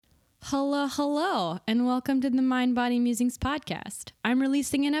Hello, and welcome to the Mind Body Musings podcast. I'm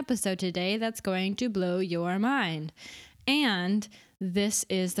releasing an episode today that's going to blow your mind. And this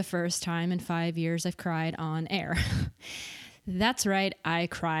is the first time in 5 years I've cried on air. That's right, I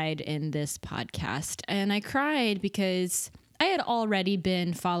cried in this podcast. And I cried because I had already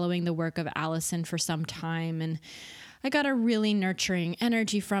been following the work of Allison for some time, and I got a really nurturing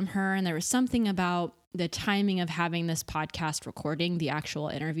energy from her, and there was something about the timing of having this podcast recording, the actual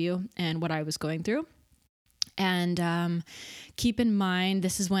interview, and what I was going through. And keep in mind,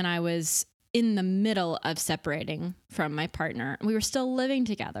 this is when I was in the middle of separating from my partner. We were still living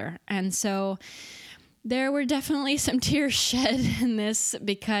together. And so there were definitely some tears shed in this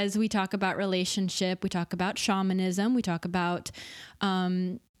because we talk about relationship, we talk about shamanism, we talk about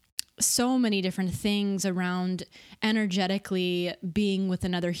so many different things around energetically being with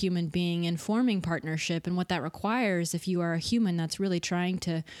another human being and forming partnership and what that requires if you are a human that's really trying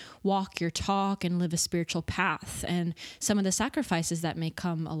to walk your talk and live a spiritual path, and some of the sacrifices that may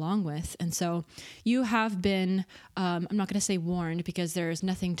come along with. And so you have been, I'm not going to say warned because there is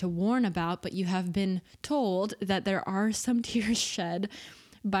nothing to warn about, but you have been told that there are some tears shed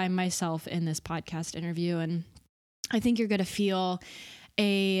by myself in this podcast interview. And I think you're going to feel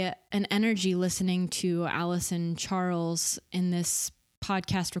an energy listening to Allison Charles in this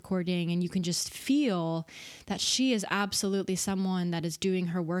podcast recording, and you can just feel that she is absolutely someone that is doing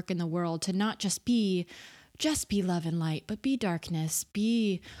her work in the world to not just be love and light, but be darkness,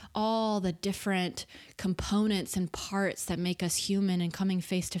 be all the different components and parts that make us human, and coming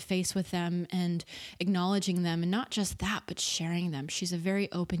face to face with them and acknowledging them. And not just that, but sharing them. She's a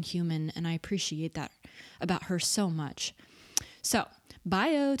very open human, and I appreciate that about her so much. So,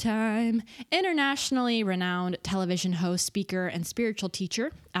 bio time. Internationally renowned television host, speaker, and spiritual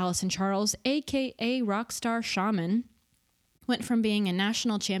teacher, Allison Charles, aka Rockstar Shaman, went from being a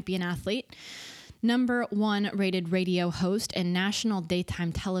national champion athlete, #1 rated radio host, and national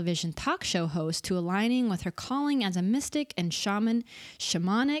daytime television talk show host to aligning with her calling as a mystic and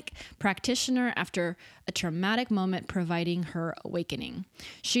shamanic practitioner after a traumatic moment providing her awakening.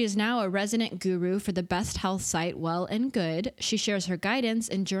 She is now a resident guru for the best health site Well and Good. She shares her guidance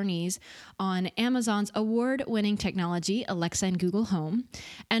and journeys on Amazon's award-winning technology, Alexa and Google Home.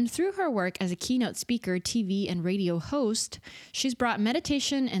 And through her work as a keynote speaker, TV, and radio host, she's brought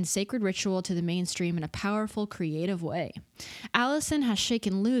meditation and sacred ritual to the mainstream in a powerful, creative way. Allison has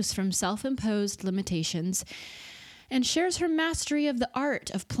shaken loose from self-imposed limitations and shares her mastery of the art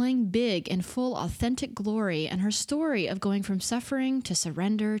of playing big in full authentic glory, and her story of going from suffering to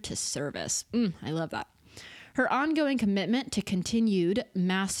surrender to service. I love that. Her ongoing commitment to continued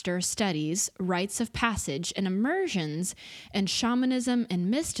master studies, rites of passage, and immersions in shamanism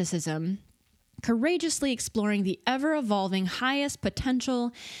and mysticism, courageously exploring the ever-evolving highest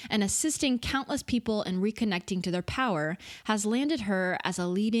potential and assisting countless people in reconnecting to their power, has landed her as a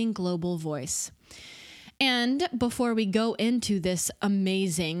leading global voice. And before we go into this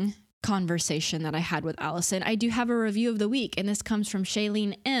amazing conversation that I had with Allison, I do have a review of the week, and this comes from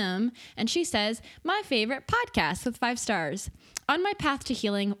Shailene M., and she says, "My favorite podcast," with 5 stars. "On my path to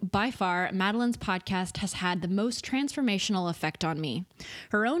healing, by far, Madeline's podcast has had the most transformational effect on me.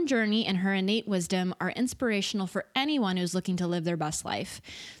 Her own journey and her innate wisdom are inspirational for anyone who's looking to live their best life.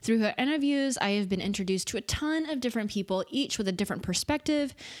 Through her interviews, I have been introduced to a ton of different people, each with a different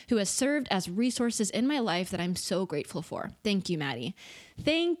perspective, who has served as resources in my life that I'm so grateful for. Thank you, Maddie."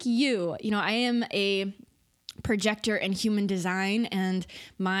 Thank you. You know, I am a projector in human design, and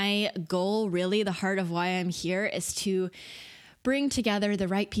my goal, really the heart of why I'm here, is to bring together the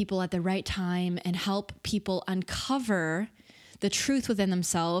right people at the right time and help people uncover the truth within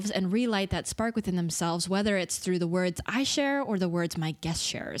themselves and relight that spark within themselves, whether it's through the words I share or the words my guest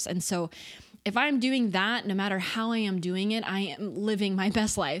shares. And so if I'm doing that, no matter how I am doing it, I am living my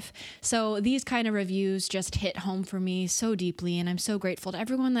best life. So these kind of reviews just hit home for me so deeply, and I'm so grateful to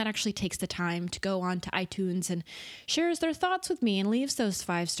everyone that actually takes the time to go on to iTunes and shares their thoughts with me and leaves those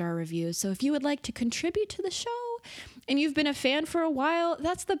 5-star reviews. So if you would like to contribute to the show and you've been a fan for a while,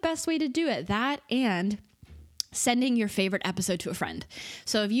 that's the best way to do it. That and sending your favorite episode to a friend.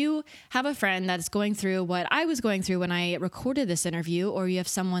 So if you have a friend that's going through what I was going through when I recorded this interview, or you have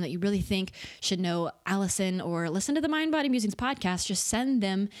someone that you really think should know Allison or listen to the Mind Body Musings podcast, just send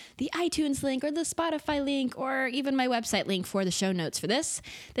them the iTunes link or the Spotify link or even my website link for the show notes for this.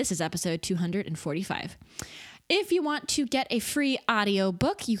 This is episode 245. If you want to get a free audio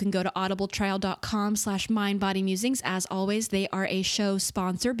book, you can go to audibletrial.com/mindbodymusings. As always, they are a show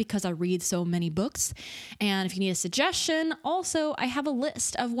sponsor because I read so many books. And if you need a suggestion, also, I have a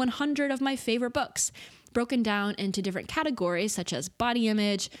list of 100 of my favorite books broken down into different categories such as body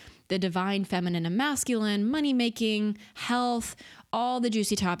image, the divine feminine and masculine, money making, health, all the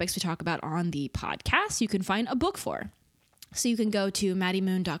juicy topics we talk about on the podcast, you can find a book for. So you can go to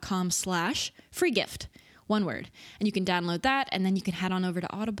maddiemoon.com/free gift, one word, and you can download that, and then you can head on over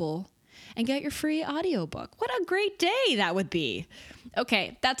to Audible and get your free audiobook. What a great day that would be.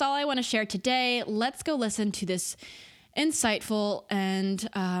 Okay, that's all I want to share today. Let's go listen to this insightful and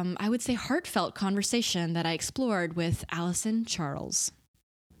I would say heartfelt conversation that I explored with Allison Charles.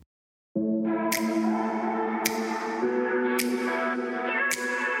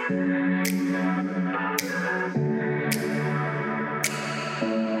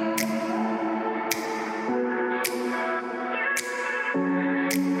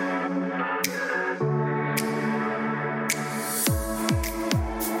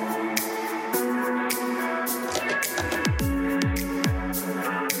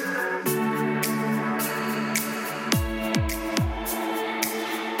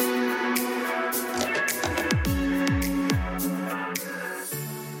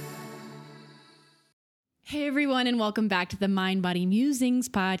 Hey everyone, and welcome back to the Mind Body Musings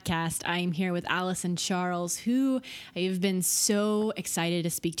podcast. I am here with Allison Charles, who I have been so excited to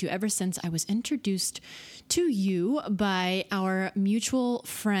speak to ever since I was introduced to you by our mutual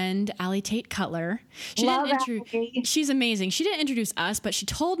friend, Allie Tate Cutler. She's amazing. She didn't introduce us, but she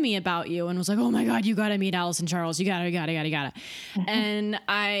told me about you and was like, "Oh my God, you got to meet Allison Charles. You got to." And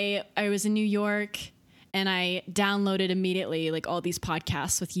I was in New York. And I downloaded immediately like all these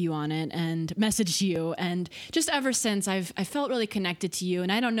podcasts with you on it and messaged you. And just ever since I felt really connected to you.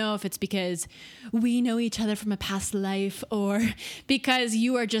 And I don't know if it's because we know each other from a past life or because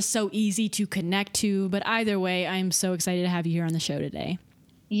you are just so easy to connect to. But either way, I'm so excited to have you here on the show today.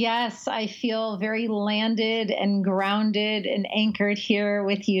 Yes, I feel very landed and grounded and anchored here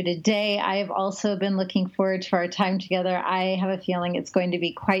with you today. I have also been looking forward to our time together. I have a feeling it's going to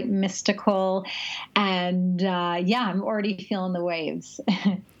be quite mystical. And I'm already feeling the waves.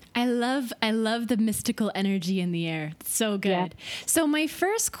 I love the mystical energy in the air. It's so good. Yeah. So my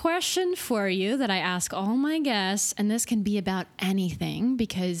first question for you that I ask all my guests, and this can be about anything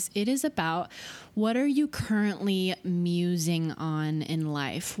because it is about what are you currently musing on in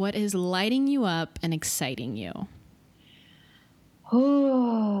life? What is lighting you up and exciting you?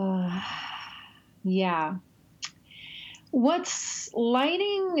 Oh, yeah. What's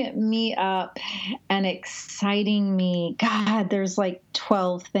lighting me up and exciting me? God, there's like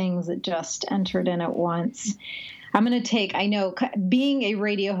 12 things that just entered in at once. I know being a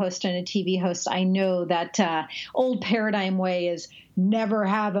radio host and a TV host, I know that old paradigm way is never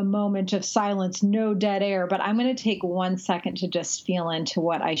have a moment of silence, no dead air. But I'm going to take 1 second to just feel into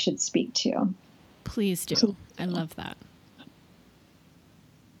what I should speak to. Please do. I love that.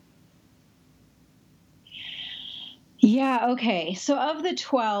 Yeah. Okay. So of the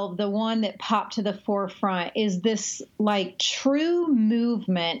 12, the one that popped to the forefront is this like true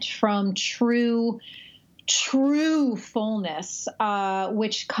movement from true fullness,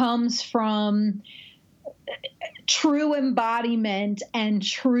 which comes from true embodiment and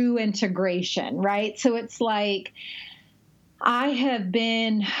true integration, right? So it's like I have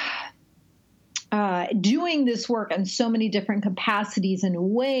been doing this work in so many different capacities and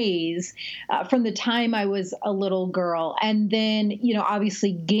ways from the time I was a little girl. And then,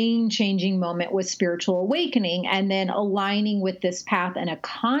 obviously game-changing moment was spiritual awakening and then aligning with this path in a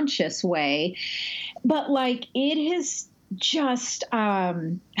conscious way. But like it has just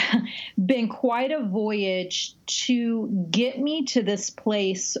been quite a voyage to get me to this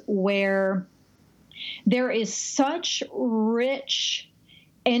place where there is such rich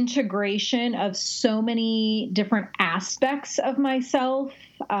integration of so many different aspects of myself,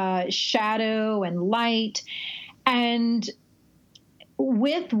 shadow and light. And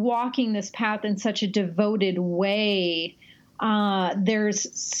with walking this path in such a devoted way, there's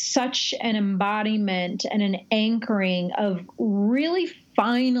such an embodiment and an anchoring of really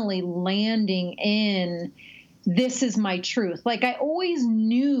finally landing in this is my truth. Like I always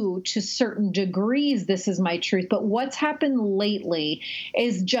knew to certain degrees this is my truth, but what's happened lately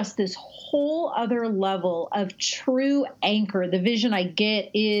is just this whole other level of true anchor. The vision I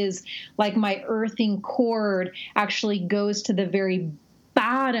get is like my earthing cord actually goes to the very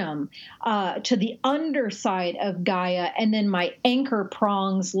bottom, to the underside of Gaia, and then my anchor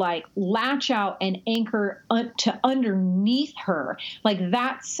prongs like latch out and anchor to underneath her. Like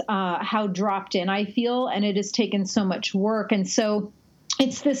that's how dropped in I feel, and it has taken so much work. And so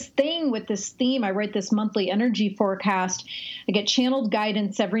it's this thing with this theme. I write this monthly energy forecast. I get channeled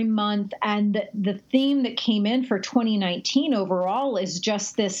guidance every month. And the theme that came in for 2019 overall is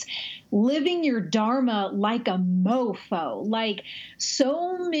just this living your Dharma like a mofo. Like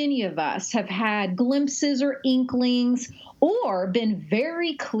so many of us have had glimpses or inklings or been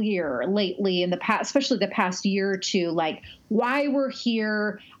very clear lately in the past, especially the past year or two, like why we're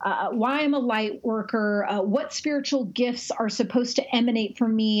here, why I'm a light worker, what spiritual gifts are supposed to emanate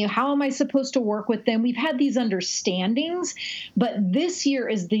from me, how am I supposed to work with them? We've had these understandings, but this year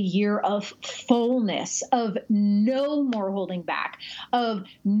is the year of fullness, of no more holding back, of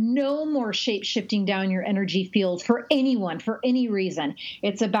no more shape shifting down your energy field for anyone, for any reason.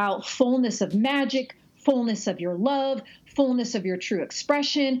 It's about fullness of magic, fullness of your love, fullness of your true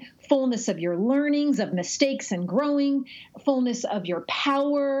expression, fullness of your learnings, of mistakes and growing, fullness of your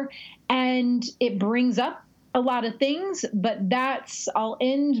power. And it brings up a lot of things, but I'll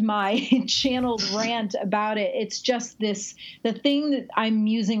end my channeled rant about it. It's just this, the thing that I'm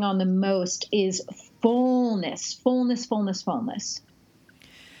musing on the most is fullness, fullness, fullness, fullness.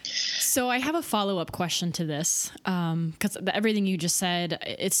 So I have a follow-up question to this, because everything you just said,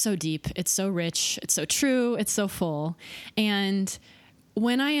 it's so deep, it's so rich, it's so true, it's so full. And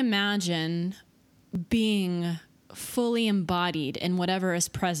when I imagine being fully embodied in whatever is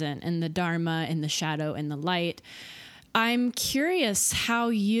present in the Dharma, in the shadow, in the light, I'm curious how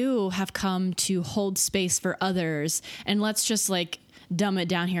you have come to hold space for others. And let's just dumb it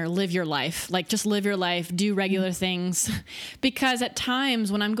down here, live your life, just live your life, do regular things. Because at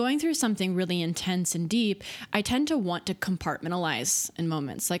times when I'm going through something really intense and deep, I tend to want to compartmentalize in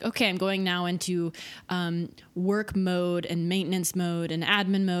moments. Okay, I'm going now into work mode and maintenance mode and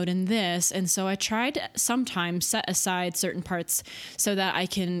admin mode and this. And so I try to sometimes set aside certain parts so that I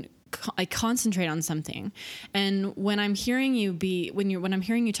can concentrate on something. And when I'm hearing you when I'm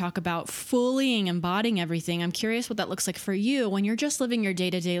hearing you talk about fully embodying everything, I'm curious what that looks like for you when you're just living your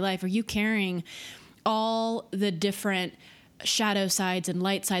day-to-day life. Are you carrying all the different shadow sides and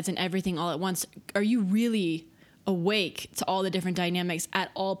light sides and everything all at once? Are you really awake to all the different dynamics at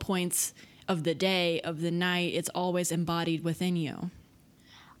all points of the day, of the night? It's always embodied within you.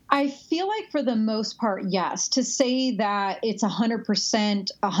 I feel like for the most part, yes. To say that it's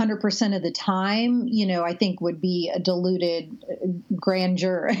 100% of the time, I think would be a diluted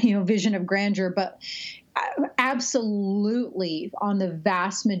grandeur, vision of grandeur. But absolutely, on the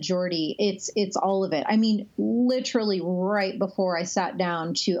vast majority, it's all of it. I mean, literally right before I sat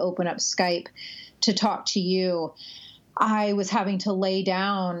down to open up Skype to talk to you, I was having to lay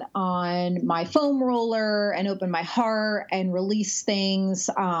down on my foam roller and open my heart and release things.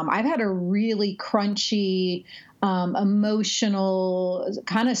 I've had a really crunchy, emotional,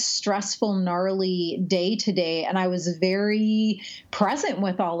 kind of stressful, gnarly day today. And I was very present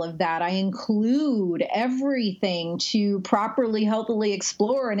with all of that. I include everything to properly, healthily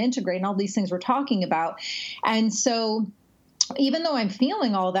explore and integrate and all these things we're talking about. And so even though I'm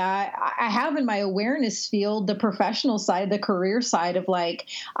feeling all that, I have in my awareness field the professional side, the career side of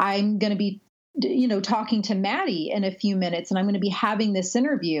I'm going to be, talking to Maddie in a few minutes and I'm going to be having this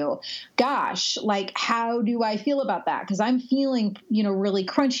interview. Gosh, how do I feel about that? Because I'm feeling, really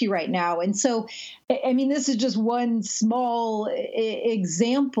crunchy right now. And so, I mean, this is just one small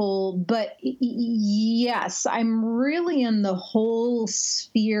example, but yes, I'm really in the whole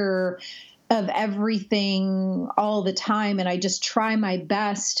sphere of everything all the time. And I just try my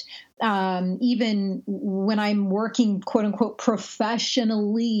best, even when I'm working, quote unquote,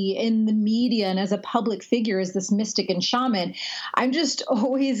 professionally in the media and as a public figure, as this mystic and shaman, I'm just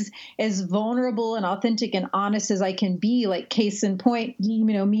always as vulnerable and authentic and honest as I can be. Case in point,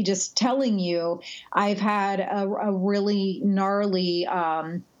 me just telling you, I've had a really gnarly,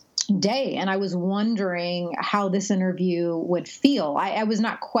 day. And I was wondering how this interview would feel. I was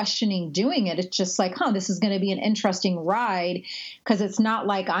not questioning doing it. It's just this is going to be an interesting ride because it's not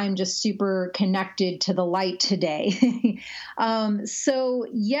like I'm just super connected to the light today. So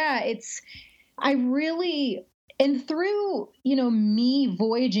yeah, and through, me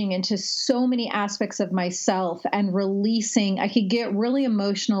voyaging into so many aspects of myself and releasing, I could get really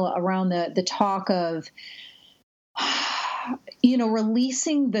emotional around the talk of,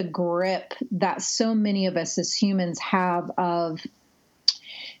 releasing the grip that so many of us as humans have of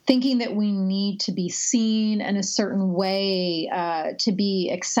thinking that we need to be seen in a certain way to be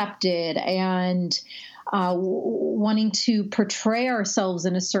accepted and wanting to portray ourselves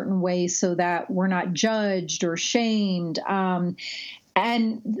in a certain way so that we're not judged or shamed. And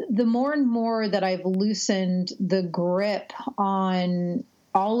the more and more that I've loosened the grip on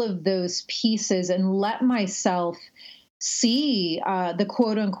all of those pieces and let myself see the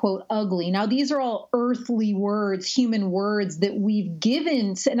quote unquote ugly. Now, these are all earthly words, human words that we've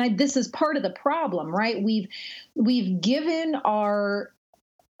given. And this is part of the problem, right? We've given our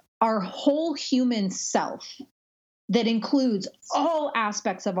our whole human self that includes all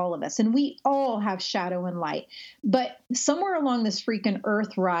aspects of all of us. And we all have shadow and light. But somewhere along this freaking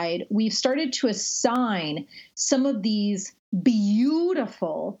earth ride, we've started to assign some of these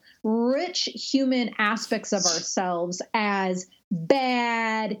beautiful, rich human aspects of ourselves as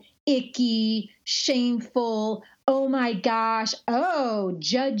bad, icky, shameful, oh my gosh, oh,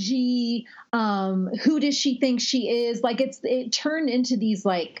 judgy, who does she think she is? Like it turned into these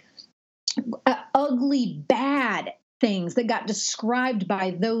like ugly, bad things that got described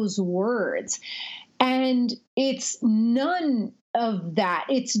by those words. And it's none of that.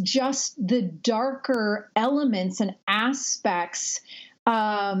 It's just the darker elements and aspects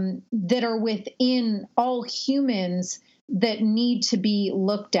that are within all humans that need to be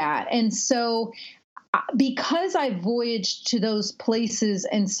looked at. And so because I voyaged to those places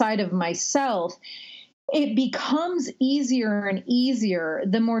inside of myself, it becomes easier and easier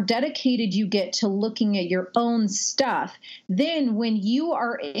the more dedicated you get to looking at your own stuff. Then when you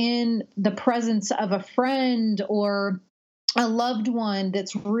are in the presence of a friend or a loved one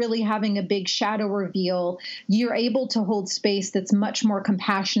that's really having a big shadow reveal, you're able to hold space that's much more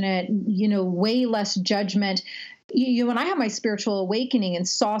compassionate, way less judgment. When I had my spiritual awakening and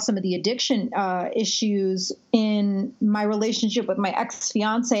saw some of the addiction issues in my relationship with my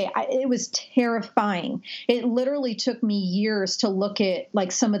ex-fiance, it was terrifying. It literally took me years to look at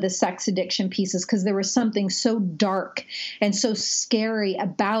like some of the sex addiction pieces because there was something so dark and so scary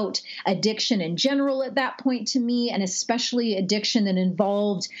about addiction in general at that point to me, and especially addiction that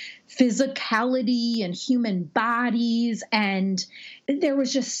involved physicality and human bodies. And there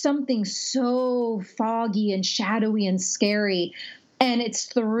was just something so foggy and shadowy and scary. And it's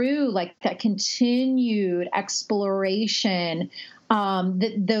through like that continued exploration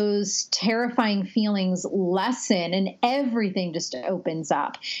that those terrifying feelings lessen and everything just opens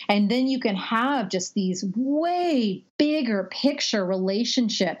up. And then you can have just these way bigger picture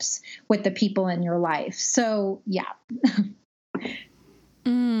relationships with the people in your life. So, yeah.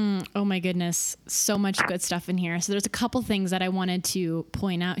 Oh my goodness. So much good stuff in here. So there's a couple things that I wanted to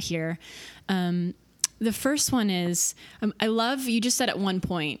point out here. The first one is, I love, you just said at one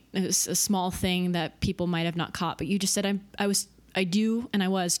point, it was a small thing that people might have not caught, but you just said, I was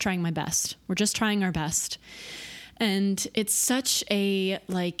trying my best. We're just trying our best. And it's such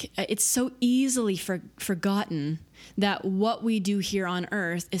it's so easily forgotten that what we do here on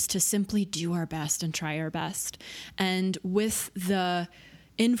earth is to simply do our best and try our best. And with the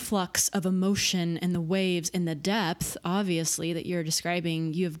influx of emotion and the waves and the depth, obviously, that you're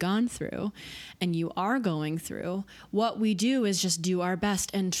describing, you have gone through and you are going through, what we do is just do our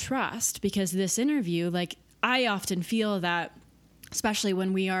best and trust. Because this interview, like, I often feel that, especially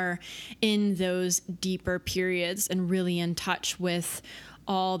when we are in those deeper periods and really in touch with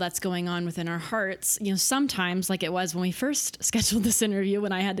all that's going on within our hearts, sometimes, like it was when we first scheduled this interview,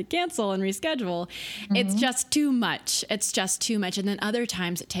 when I had to cancel and reschedule, it's just too much. It's just too much. And then other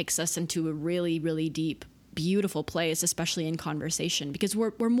times it takes us into a really, really deep, beautiful place, especially in conversation, because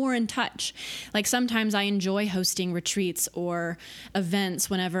we're more in touch. Like sometimes I enjoy hosting retreats or events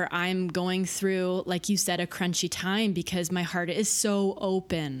whenever I'm going through, like you said, a crunchy time, because my heart is so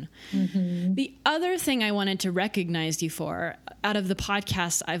open. Mm-hmm. The other thing I wanted to recognize you for, out of the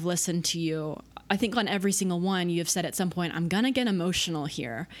podcasts I've listened to you, I think on every single one, you have said at some point, I'm going to get emotional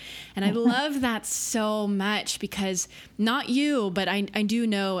here. And I love that so much, because not you, but I do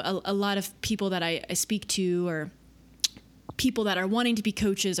know a lot of people that I speak to, or people that are wanting to be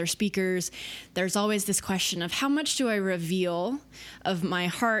coaches or speakers. There's always this question of how much do I reveal of my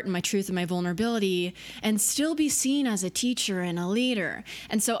heart and my truth and my vulnerability and still be seen as a teacher and a leader?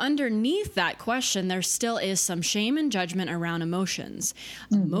 And so underneath that question, there still is some shame and judgment around emotions.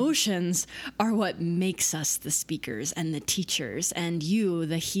 Mm-hmm. Emotions are what makes us the speakers and the teachers, and you,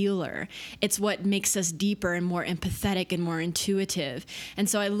 the healer. It's what makes us deeper and more empathetic and more intuitive. And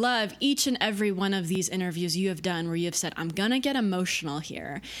so I love each and every one of these interviews you have done where you have said, I'm going to get emotional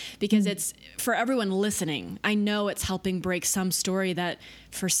here, because it's for everyone listening. I know it's helping break some story that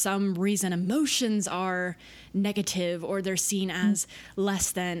for some reason emotions are negative or they're seen as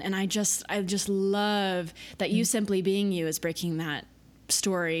less than. And I just love that you simply being you is breaking that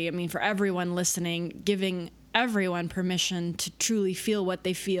story. I mean, for everyone listening, giving everyone permission to truly feel what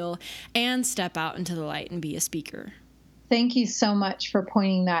they feel and step out into the light and be a speaker. Thank you so much for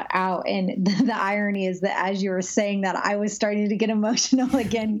pointing that out. And the irony is that as you were saying that, I was starting to get emotional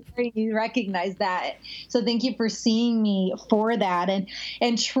again. You recognize that. So thank you for seeing me for that.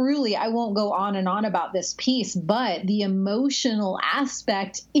 And truly, I won't go on and on about this piece, but the emotional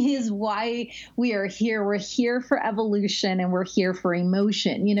aspect is why we are here. We're here for evolution and we're here for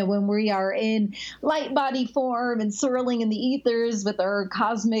emotion. You know, when we are in light body form and swirling in the ethers with our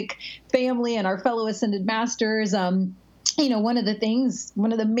cosmic family and our fellow ascended masters, you know, one of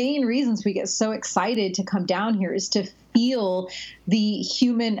the main reasons we get so excited to come down here is to feel the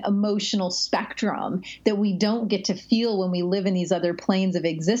human emotional spectrum that we don't get to feel when we live in these other planes of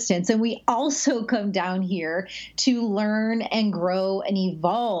existence. And we also come down here to learn and grow and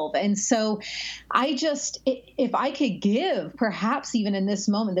evolve. And so if I could give, perhaps even in this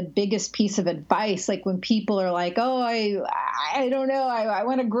moment, the biggest piece of advice, like when people are like, oh, I don't know, I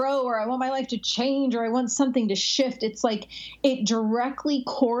want to grow, or I want my life to change, or I want something to shift. It's like it directly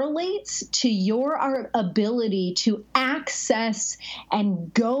correlates to your ability to access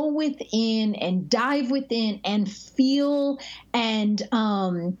and go within and dive within and feel and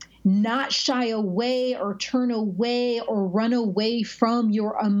not shy away or turn away or run away from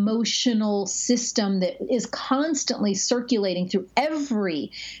your emotional system that is constantly circulating through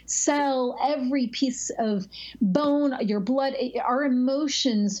every cell, every piece of bone, your blood. Our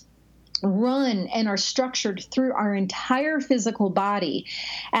emotions run and are structured through our entire physical body.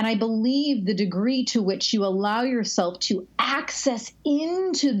 And I believe the degree to which you allow yourself to access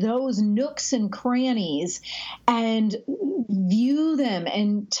into those nooks and crannies and view them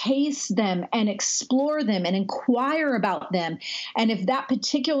and taste them and explore them and inquire about them. And if that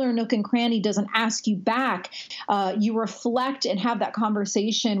particular nook and cranny doesn't ask you back, you reflect and have that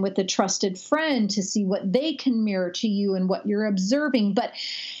conversation with a trusted friend to see what they can mirror to you and what you're observing. But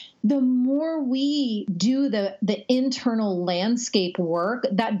the more we do the internal landscape work,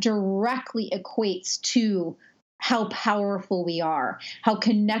 that directly equates to how powerful we are, how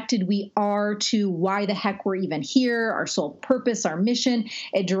connected we are to why the heck we're even here, our sole purpose, our mission.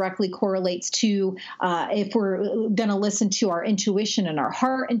 It directly correlates to if we're going to listen to our intuition and our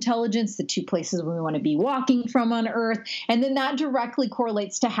heart intelligence, the two places we want to be walking from on earth. And then that directly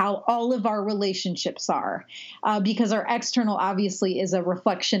correlates to how all of our relationships are, because our external obviously is a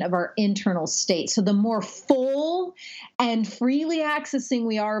reflection of our internal state. So the more full and freely accessing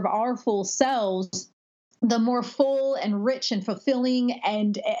we are of our full selves, the more full and rich and fulfilling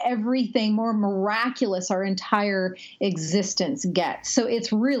and everything more miraculous our entire existence gets. So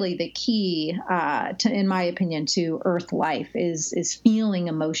it's really the key, in my opinion, to Earth life is feeling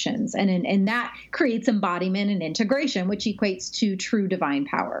emotions. And that creates embodiment and integration, which equates to true divine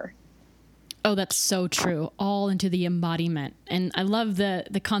power. Oh, that's so true. All into the embodiment. And I love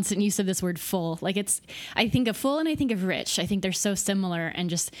the constant use of this word full. Like I think of full and I think of rich. I think they're so similar, and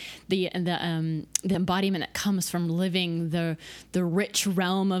just the embodiment that comes from living the rich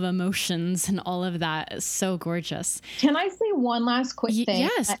realm of emotions and all of that is so gorgeous. Can I say one last quick thing?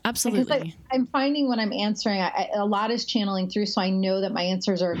 Yes, absolutely. Because I'm finding when I'm answering, a lot is channeling through. So I know that my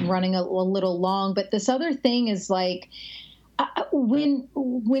answers are running a little long, but this other thing is like,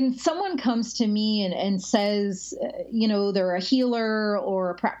 when someone comes to me and says, you know, they're a healer or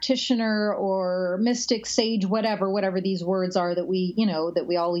a practitioner or mystic, sage, whatever these words are that we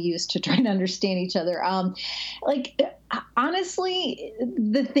all use to try to understand each other. Honestly,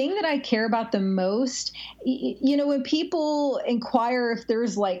 the thing that I care about the most, you know, when people inquire if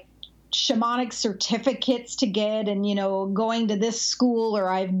there's like shamanic certificates to get and, you know, going to this school, or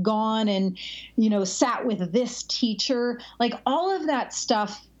I've gone and, you know, sat with this teacher, like all of that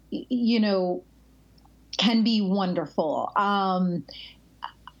stuff, you know, can be wonderful.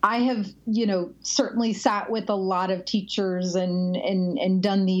 I have, you know, certainly sat with a lot of teachers and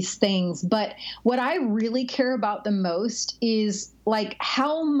done these things. But what I really care about the most is like,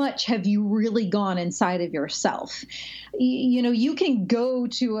 how much have you really gone inside of yourself? You know, you can go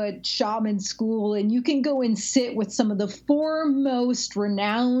to a shaman school and you can go and sit with some of the foremost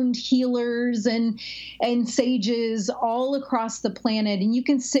renowned healers and sages all across the planet. And you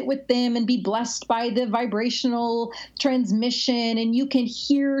can sit with them and be blessed by the vibrational transmission, and you can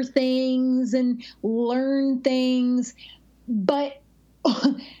hear things and learn things. But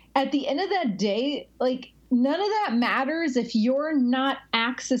at the end of that day, like, none of that matters if you're not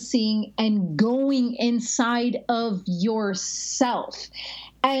accessing and going inside of yourself.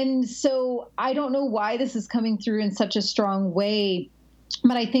 And so I don't know why this is coming through in such a strong way,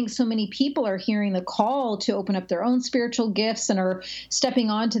 but I think so many people are hearing the call to open up their own spiritual gifts and are stepping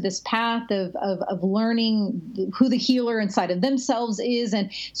onto this path of learning who the healer inside of themselves is. And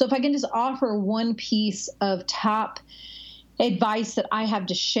so if I can just offer one piece of top advice that I have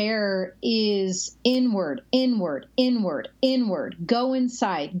to share is inward, inward, inward, inward. Go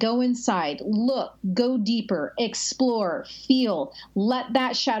inside, look, go deeper, explore, feel, let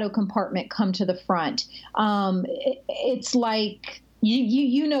that shadow compartment come to the front. It's like,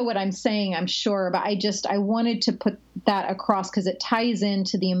 you know what I'm saying, I'm sure, but I wanted to put that across because it ties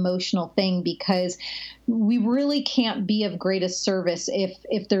into the emotional thing, because we really can't be of greatest service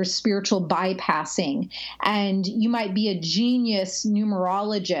if there's spiritual bypassing. And you might be a genius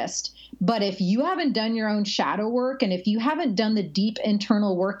numerologist, but if you haven't done your own shadow work and if you haven't done the deep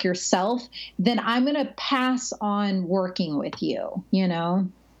internal work yourself, then I'm going to pass on working with you, you know?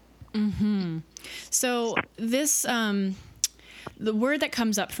 Mm-hmm. So this, the word that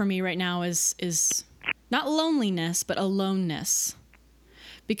comes up for me right now is not loneliness, but aloneness.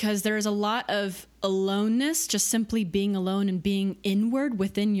 Because there is a lot of aloneness, just simply being alone and being inward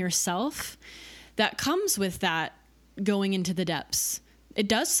within yourself, that comes with that going into the depths. It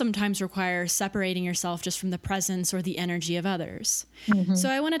does sometimes require separating yourself just from the presence or the energy of others. Mm-hmm. So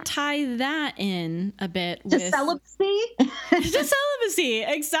I want to tie that in a bit with celibacy. To celibacy,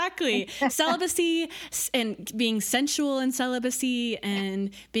 exactly. Celibacy and being sensual in celibacy and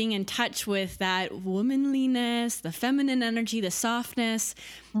being in touch with that womanliness, the feminine energy, the softness.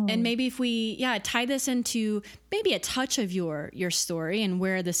 And maybe if we, tie this into maybe a touch of your story and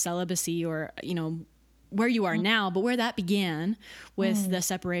where the celibacy or, where you are now, but where that began with the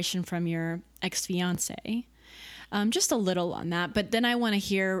separation from your ex-fiance. Just a little on that. But then I want to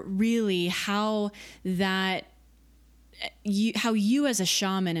hear really how you as a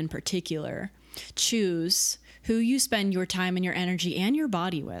shaman in particular choose who you spend your time and your energy and your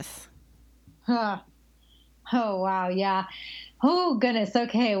body with. Oh, wow. Yeah. Oh, goodness.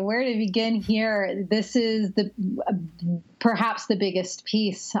 Okay. Where to begin here? This is perhaps the biggest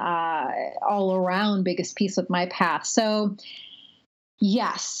piece, all around biggest piece of my path. So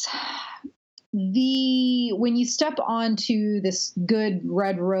yes, when you step onto this good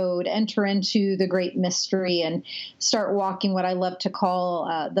red road, enter into the great mystery and start walking what I love to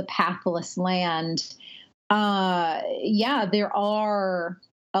call the pathless land. There are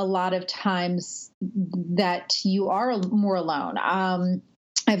a lot of times that you are more alone.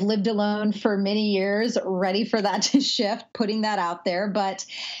 I've lived alone for many years, ready for that to shift, putting that out there. But,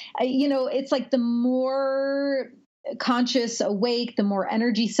 it's like the more conscious, awake, the more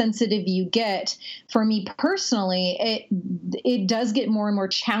energy sensitive you get. For me personally, it does get more and more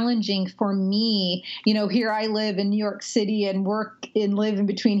challenging for me. Here I live in New York City and work and live in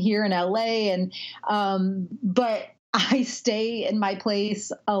between here and LA. And, but I stay in my place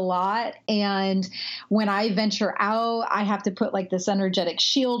a lot. And when I venture out, I have to put like this energetic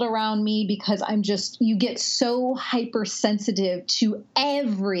shield around me because you get so hypersensitive to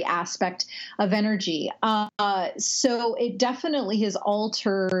every aspect of energy. So it definitely has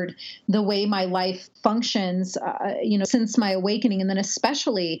altered the way my life functions, since my awakening. And then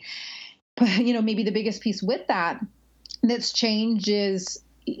especially, maybe the biggest piece with that's changed is,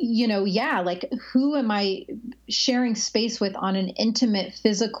 like who am I sharing space with on an intimate,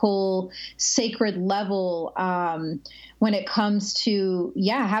 physical, sacred level when it comes to,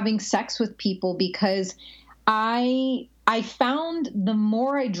 having sex with people? Because I found the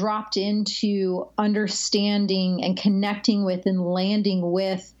more I dropped into understanding and connecting with and landing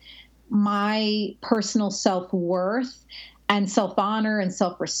with my personal self-worth and self-honor and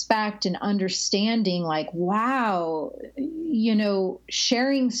self-respect and understanding, like, wow,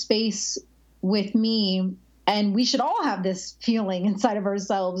 sharing space with me, and we should all have this feeling inside of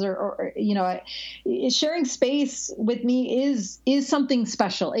ourselves, or sharing space with me is something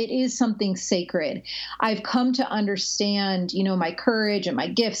special. It is something sacred. I've come to understand, my courage and my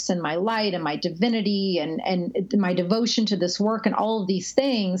gifts and my light and my divinity and my devotion to this work and all of these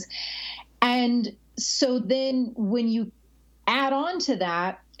things. And so then when you add on to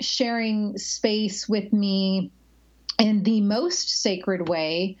that, sharing space with me in the most sacred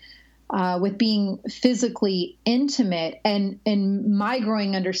way, with being physically intimate and my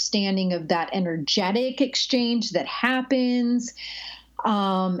growing understanding of that energetic exchange that happens,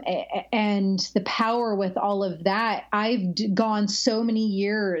 and the power with all of that. I've gone so many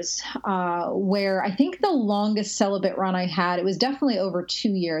years where I think the longest celibate run I had, it was definitely over 2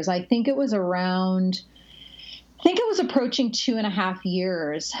 years. I think it was approaching 2.5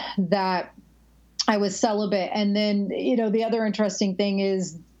 years that I was celibate. And then, the other interesting thing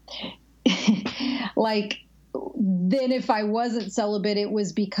is like, then if I wasn't celibate, it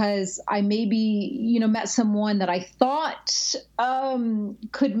was because I maybe, met someone that I thought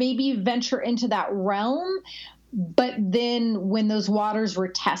could maybe venture into that realm. But then when those waters were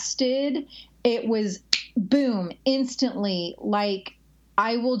tested, it was boom, instantly, like,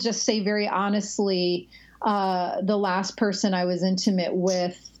 I will just say very honestly, the last person I was intimate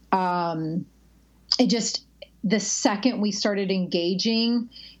with, it just, the second we started engaging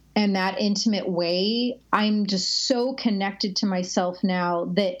in that intimate way, I'm just so connected to myself now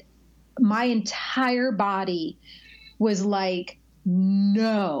that my entire body was like,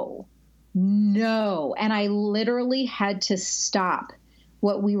 no, no. And I literally had to stop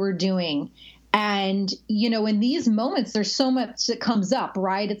what we were doing. And, in these moments, there's so much that comes up,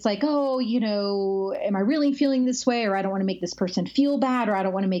 right? It's like, oh, am I really feeling this way? Or I don't want to make this person feel bad, or I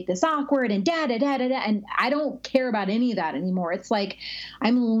don't want to make this awkward, and da, da, da, da, da. And I don't care about any of that anymore. It's like,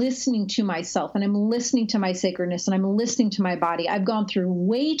 I'm listening to myself, and I'm listening to my sacredness, and I'm listening to my body. I've gone through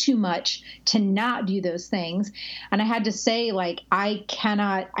way too much to not do those things. And I had to say, like, I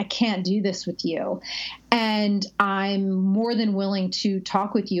can't do this with you. And I'm more than willing to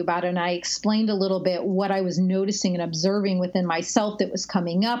talk with you about it. And I explained a little bit what I was noticing and observing within myself that was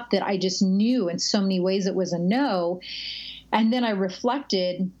coming up, that I just knew in so many ways it was a no. And then I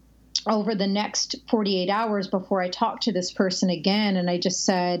reflected over the next 48 hours before I talked to this person again. And I just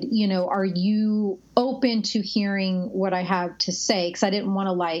said, are you open to hearing what I have to say? Because I didn't want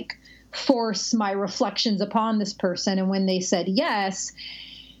to force my reflections upon this person. And when they said yes,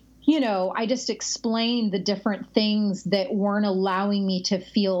 I just explained the different things that weren't allowing me to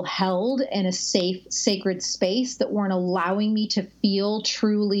feel held in a safe, sacred space, that weren't allowing me to feel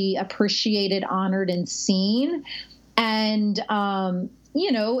truly appreciated, honored, and seen. And,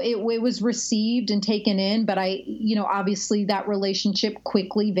 it was received and taken in, but obviously that relationship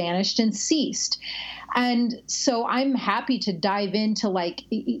quickly vanished and ceased. And so I'm happy to dive into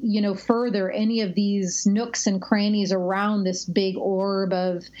further any of these nooks and crannies around this big orb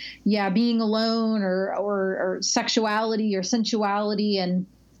of, being alone or sexuality or sensuality. And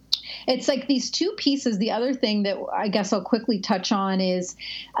it's like these two pieces. The other thing that I guess I'll quickly touch on is,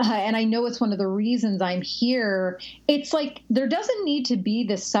 and I know it's one of the reasons I'm here, it's like there doesn't need to be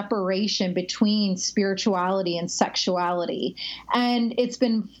this separation between spirituality and sexuality. And it's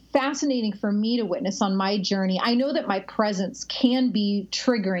been fascinating for me to witness on my journey. I know that my presence can be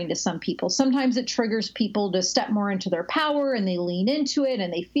triggering to some people. Sometimes it triggers people to step more into their power, and they lean into it,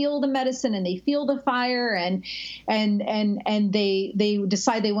 and they feel the medicine, and they feel the fire, and they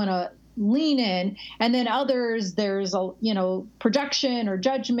decide they want to lean in. And then others, there's projection or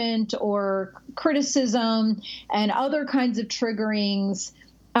judgment or criticism and other kinds of triggerings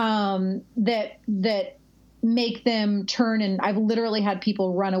that make them turn. And I've literally had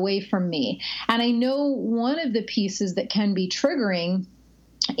people run away from me. And I know one of the pieces that can be triggering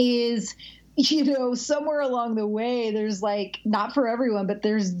is, somewhere along the way, there's not for everyone, but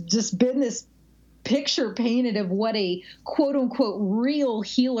there's just been this picture painted of what a quote unquote real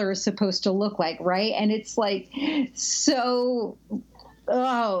healer is supposed to look like. Right. And it's so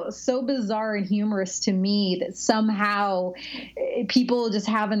bizarre and humorous to me that somehow people just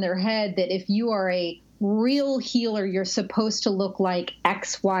have in their head that if you are a real healer, you're supposed to look like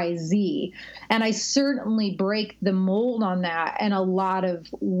XYZ. And I certainly break the mold on that in a lot of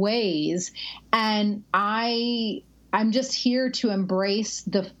ways. And I'm just here to embrace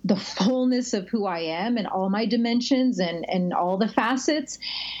the fullness of who I am and all my dimensions and all the facets.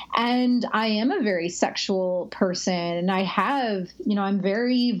 And I am a very sexual person, and I have, I'm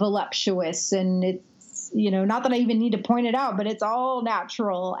very voluptuous, and it's, not that I even need to point it out, but it's all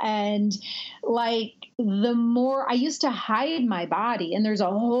natural. And the more I used to hide my body, and there's a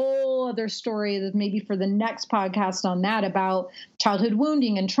whole other story that maybe for the next podcast on that, about childhood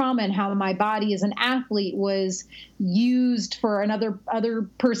wounding and trauma, and how my body as an athlete was used for other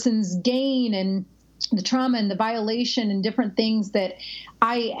person's gain, and the trauma and the violation and different things that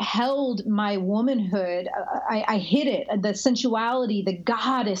I held my womanhood. I hid it, the sensuality, the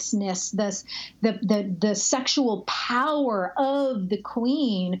goddessness, the sexual power of the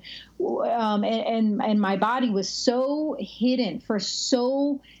queen. And my body was so hidden for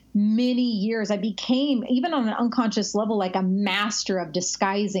so many years. I became, even on an unconscious level, a master of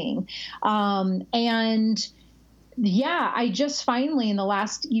disguising. I just finally, in the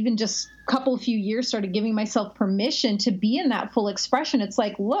last even just few years, started giving myself permission to be in that full expression. It's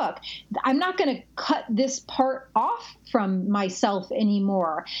like, look, I'm not going to cut this part off from myself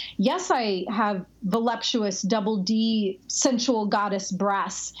anymore. Yes, I have voluptuous double D sensual goddess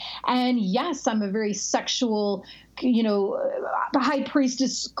breasts. And yes, I'm a very sexual the high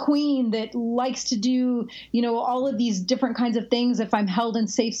priestess queen that likes to do, all of these different kinds of things if I'm held in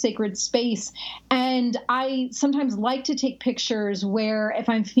safe, sacred space. And I sometimes like to take pictures where if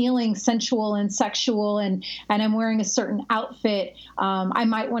I'm feeling sensual and sexual and I'm wearing a certain outfit, I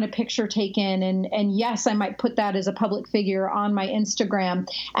might want a picture taken. And yes, I might put that as a public figure on my Instagram.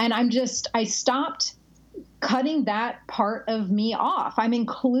 And I stopped cutting that part of me off. I'm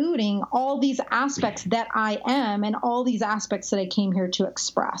including all these aspects that I am and all these aspects that I came here to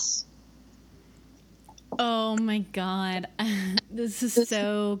express. Oh my God. This is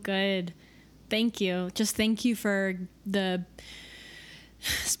so good. Thank you. Just thank you for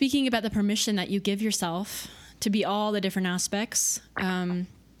speaking about the permission that you give yourself to be all the different aspects.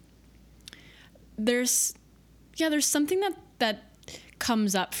 There's something that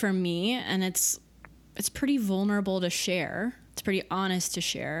comes up for me, and it's pretty vulnerable to share. It's pretty honest to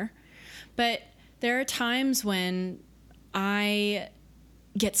share. But there are times when I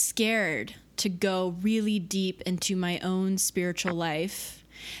get scared to go really deep into my own spiritual life.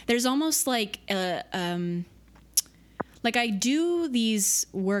 There's almost like I do these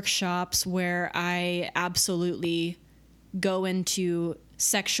workshops where I absolutely go into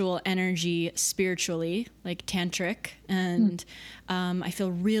sexual energy spiritually, like tantric, and I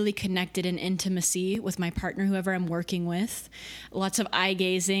feel really connected in intimacy with my partner, whoever I'm working with. Lots of eye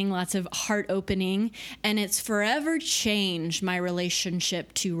gazing, lots of heart opening, and it's forever changed my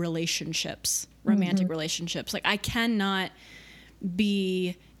relationship to relationships, romantic relationships. Like I cannot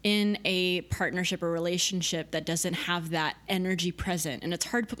be in a partnership or relationship that doesn't have that energy present, and it's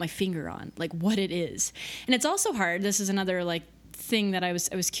hard to put my finger on like what it is. And it's also hard, this is another like thing that I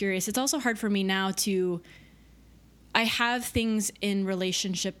was curious. It's also hard for me now I have things in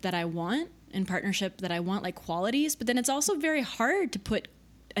relationship that I want, in partnership that I want, like qualities, but then it's also very hard to put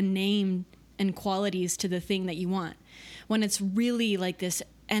a name and qualities to the thing that you want when it's really like this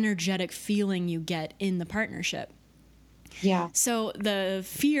energetic feeling you get in the partnership. Yeah. So the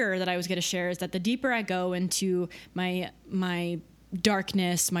fear that I was going to share is that the deeper I go into my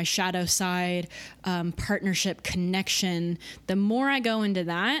darkness, my shadow side, partnership, connection, the more I go into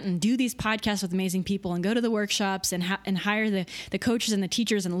that and do these podcasts with amazing people and go to the workshops and hire the coaches and the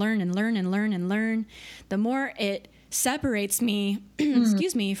teachers and learn, the more it separates me,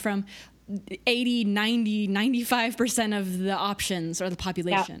 excuse me, from 80, 90, 95% of the options or the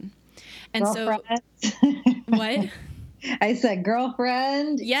population. Yeah. And girlfriend. So what? I said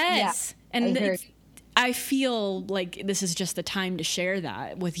girlfriend. Yes. Yeah. And I feel like this is just the time to share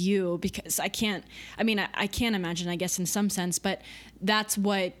that with you, because I can't imagine, I guess, in some sense, but that's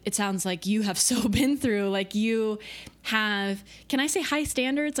what it sounds like you have so been through. Like you have, can I say high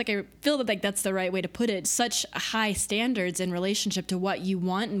standards? Like I feel that like that's the right way to put it. Such high standards in relationship to what you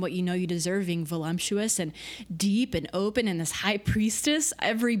want and what you know you deserve, being voluptuous and deep and open and this high priestess,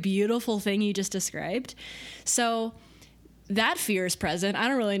 every beautiful thing you just described. So that fear is present. I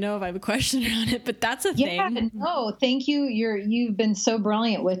don't really know if I have a question around it, but that's a thing. No, thank you. You've been so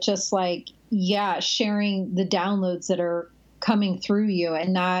brilliant with just like, sharing the downloads that are coming through you,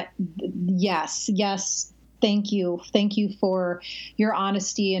 and that, yes. Thank you. Thank you for your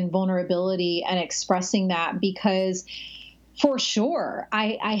honesty and vulnerability and expressing that, because for sure,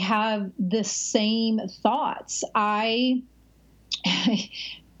 I have the same thoughts. I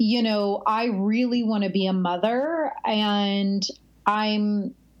really want to be a mother, and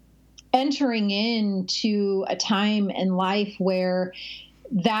I'm entering into a time in life where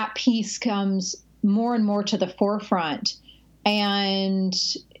that piece comes more and more to the forefront. And,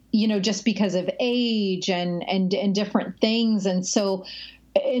 just because of age and different things. And so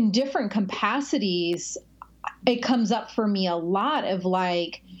in different capacities, it comes up for me a lot of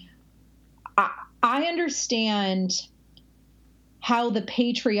like, I understand how the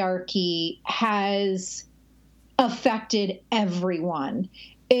patriarchy has affected everyone.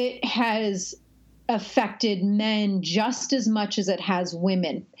 It has affected men just as much as it has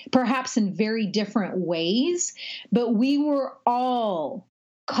women, perhaps in very different ways, but we were all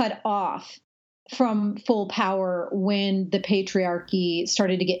cut off from full power when the patriarchy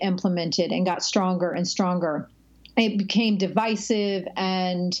started to get implemented and got stronger and stronger. It became divisive,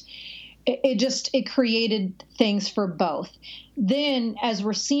 and it created things for both. Then as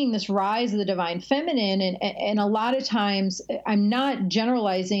we're seeing this rise of the divine feminine, and a lot of times, I'm not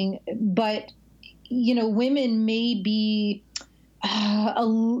generalizing, but, women may be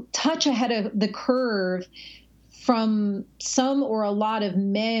a touch ahead of the curve from some or a lot of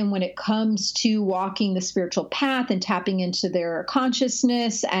men when it comes to walking the spiritual path and tapping into their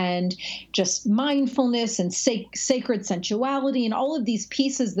consciousness and just mindfulness and sacred sensuality and all of these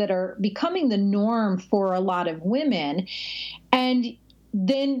pieces that are becoming the norm for a lot of women. And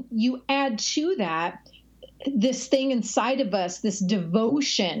then you add to that this thing inside of us, this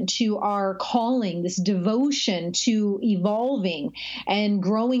devotion to our calling, this devotion to evolving and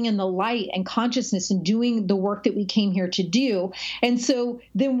growing in the light and consciousness and doing the work that we came here to do. And so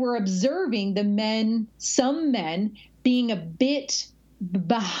then we're observing the men, some men being a bit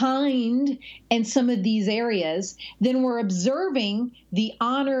behind in some of these areas. Then we're observing the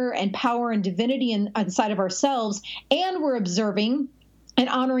honor and power and divinity inside of ourselves, and we're observing and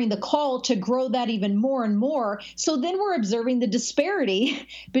honoring the call to grow that even more and more. So then we're observing the disparity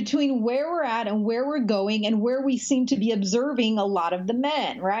between where we're at and where we're going and where we seem to be observing a lot of the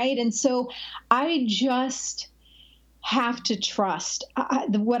men, right? And so I just have to trust.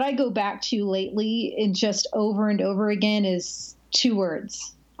 What I go back to lately and just over and over again is two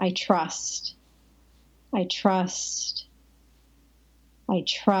words. I trust. I trust. I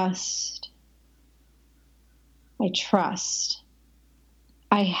trust. I trust.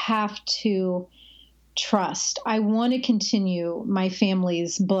 I have to trust. I want to continue my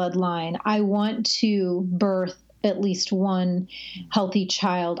family's bloodline. I want to birth at least one healthy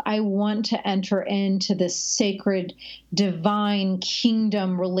child. I want to enter into this sacred, divine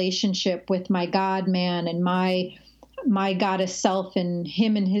kingdom relationship with my God man and my goddess self, and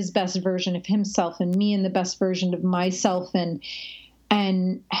him and his best version of himself, and me and the best version of myself,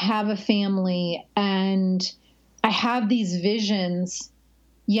 and have a family. And I have these visions,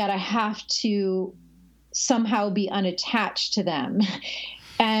 yet I have to somehow be unattached to them.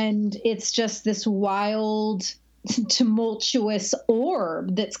 And it's just this wild, tumultuous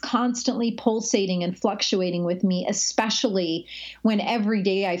orb that's constantly pulsating and fluctuating with me, especially when every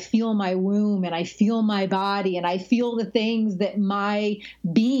day I feel my womb and I feel my body and I feel the things that my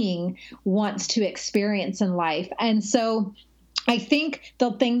being wants to experience in life. And so I think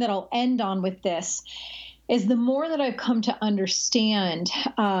the thing that I'll end on with this is the more that I've come to understand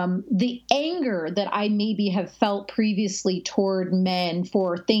the anger that I maybe have felt previously toward men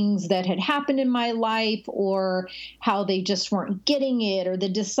for things that had happened in my life, or how they just weren't getting it, or the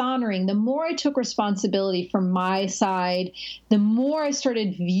dishonoring, the more I took responsibility from my side, the more I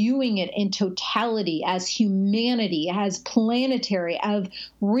started viewing it in totality as humanity, as planetary, of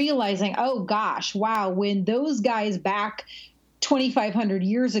realizing, oh gosh, wow, when those guys back 2,500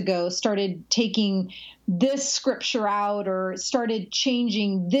 years ago started taking this scripture out, or started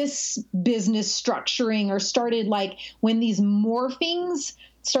changing this business structuring, or started, like, when these morphings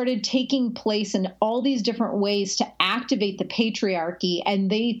started taking place in all these different ways to activate the patriarchy, and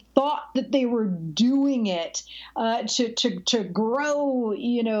they thought that they were doing it to grow,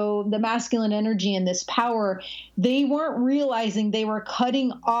 the masculine energy and this power. They weren't realizing they were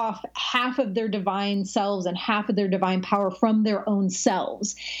cutting off half of their divine selves and half of their divine power from their own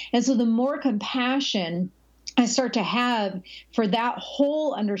selves. And so the more compassion I start to have for that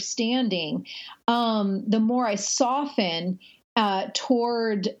whole understanding, the more I soften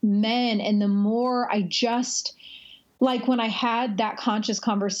toward men, and the more I just, like when I had that conscious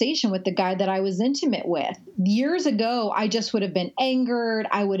conversation with the guy that I was intimate with years ago, I just would have been angered.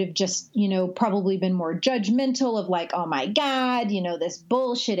 I would have just, probably been more judgmental of, like, oh my God, this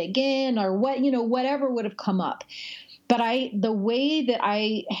bullshit again, or what, whatever would have come up. But the way that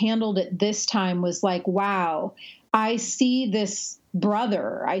I handled it this time was like, wow, I see this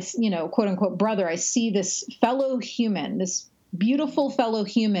brother, quote unquote brother, I see this fellow human, this beautiful fellow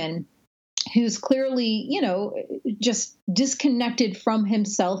human who's clearly, just disconnected from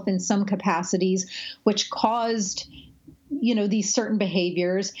himself in some capacities, which caused, these certain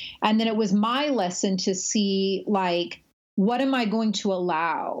behaviors. And then it was my lesson to see, like, what am I going to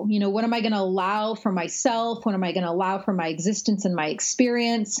allow? What am I going to allow for myself? What am I going to allow for my existence and my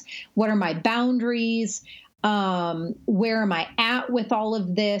experience? What are my boundaries? Where am I at with all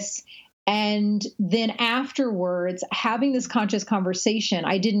of this? And then afterwards, having this conscious conversation,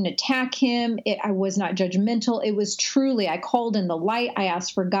 I didn't attack him. I was not judgmental. It was truly, I called in the light. I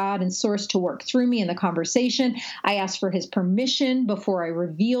asked for God and Source to work through me in the conversation. I asked for his permission before I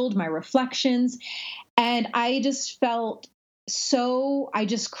revealed my reflections. And I just felt I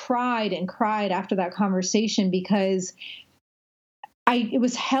just cried and cried after that conversation, because it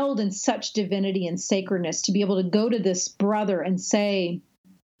was held in such divinity and sacredness to be able to go to this brother and say,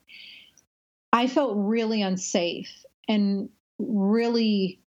 I felt really unsafe and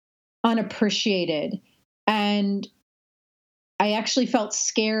really unappreciated. And I actually felt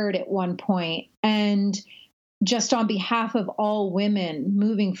scared at one point. And just on behalf of all women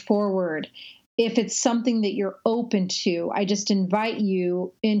moving forward, if it's something that you're open to, I just invite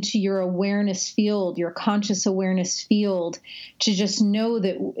you into your awareness field, your conscious awareness field, to just know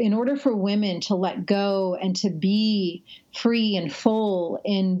that in order for women to let go and to be free and full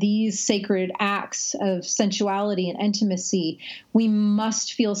in these sacred acts of sensuality and intimacy, we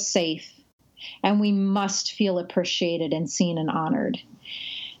must feel safe and we must feel appreciated and seen and honored.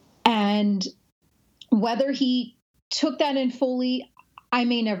 And whether he took that in fully, I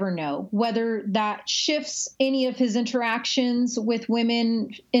may never know. Whether that shifts any of his interactions with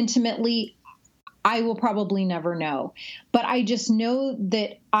women intimately, I will probably never know. But I just know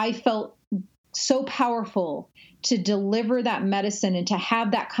that I felt so powerful to deliver that medicine and to have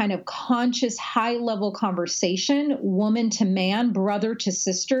that kind of conscious, high-level conversation, woman to man, brother to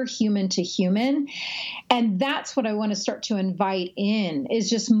sister, human to human. And that's what I want to start to invite in, is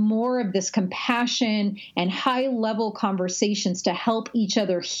just more of this compassion and high-level conversations to help each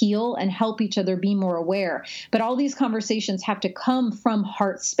other heal and help each other be more aware. But all these conversations have to come from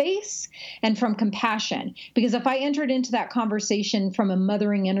heart space and from compassion. Because if I entered into that conversation from a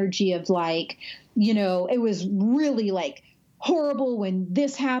mothering energy of like, you know, it was really like horrible when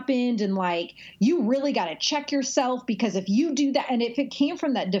this happened, and like, you really got to check yourself because if you do that, and if it came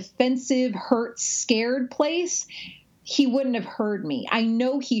from that defensive, hurt, scared place, he wouldn't have heard me. I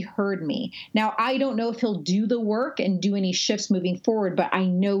know he heard me. Now, I don't know if he'll do the work and do any shifts moving forward, but I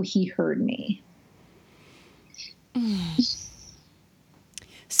know he heard me.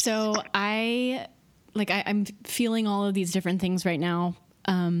 So I'm feeling all of these different things right now,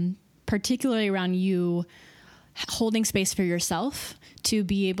 particularly around you holding space for yourself to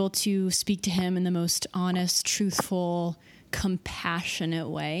be able to speak to him in the most honest, truthful, compassionate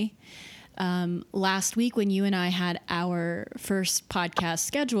way. Last week when you and I had our first podcast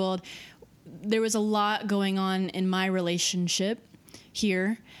scheduled, there was a lot going on in my relationship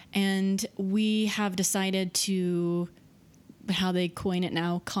here, and we have decided to, how they coin it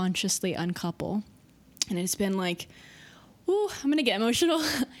now, consciously uncouple. And it's been like, ooh, I'm going to get emotional.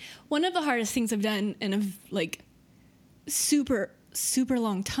 One of the hardest things I've done in a super, super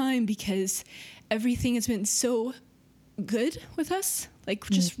long time, because everything has been so good with us, like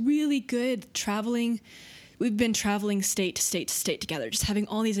just really good traveling. We've been traveling state to state to state together, just having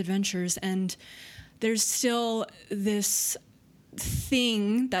all these adventures. And there's still this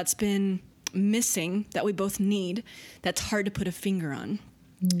thing that's been missing that we both need, that's hard to put a finger on.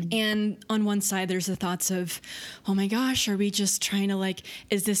 And on one side, there's the thoughts of, oh my gosh, are we just trying to like,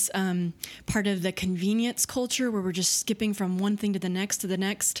 is this part of the convenience culture where we're just skipping from one thing to the next,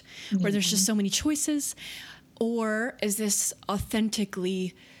 where there's just so many choices? Or is this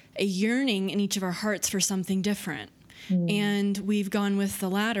authentically a yearning in each of our hearts for something different? And we've gone with the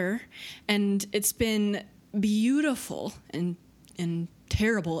latter, and it's been beautiful and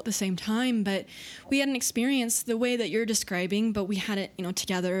terrible at the same time, but we had an experience the way that you're describing, but we had it,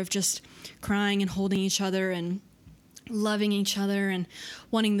 together, of just crying and holding each other and loving each other and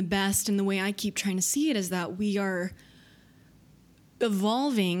wanting the best. And the way I keep trying to see it is that we are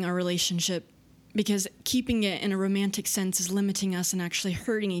evolving our relationship, because keeping it in a romantic sense is limiting us and actually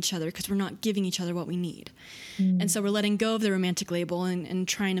hurting each other, because we're not giving each other what we need. And so we're letting go of the romantic label and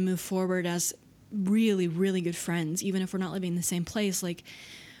trying to move forward as really, really good friends, even if we're not living in the same place, like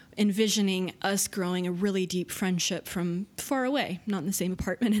envisioning us growing a really deep friendship from far away, not in the same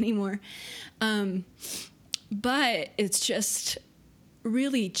apartment anymore. But it's just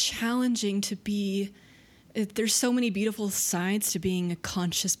really challenging to be, there's so many beautiful sides to being a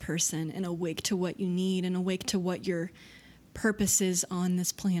conscious person and awake to what you need and awake to what your purpose is on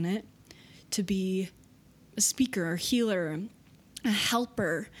this planet, to be a speaker, a healer, a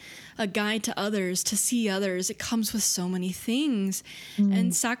helper, a guide to others, to see others. It comes with so many things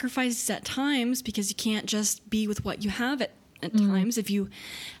and sacrifices at times, because you can't just be with what you have at times. If you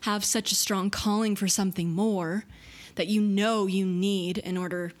have such a strong calling for something more that you need in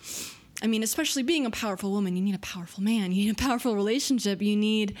order, especially being a powerful woman, you need a powerful man, you need a powerful relationship, you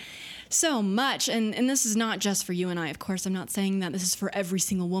need so much. And this is not just for you and I, of course. I'm not saying that this is for every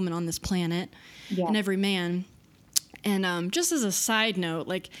single woman on this planet and every man. And just as a side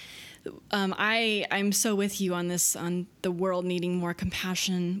note, I'm so with you on this, on the world needing more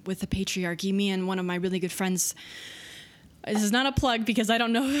compassion with the patriarchy. Me and one of my really good friends, this is not a plug because I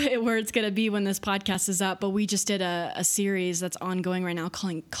don't know where it's going to be when this podcast is up, but we just did a series that's ongoing right now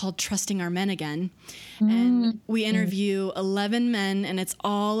called Trusting Our Men Again. And we interview 11 men, and it's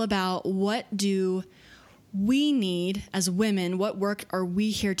all about what do we need as women, what work are we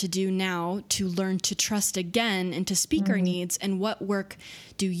here to do now to learn to trust again and to speak our needs? And what work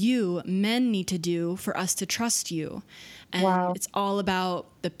do you, men, need to do for us to trust you? And it's all about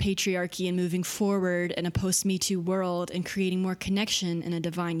the patriarchy and moving forward in a post-Me Too world and creating more connection in a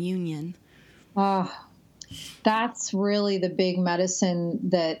divine union. Oh, that's really the big medicine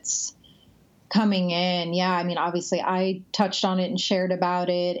that's coming in. Yeah. I mean, obviously I touched on it and shared about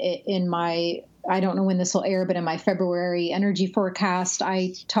it in my, I don't know when this will air, but in my February energy forecast,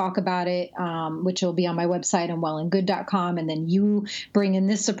 I talk about it, which will be on my website and wellandgood.com. And then you bring in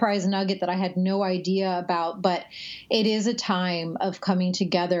this surprise nugget that I had no idea about, but it is a time of coming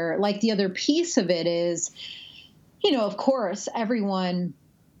together. Like the other piece of it is, of course, everyone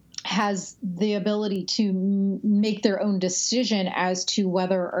has the ability to make their own decision as to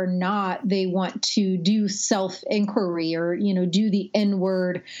whether or not they want to do self-inquiry or, do the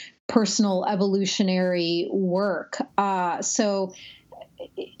inward personal evolutionary work. So,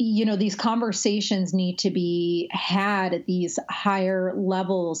 these conversations need to be had at these higher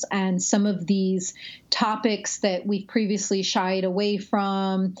levels. And some of these topics that we've previously shied away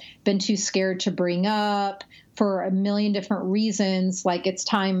from, been too scared to bring up for a million different reasons, like it's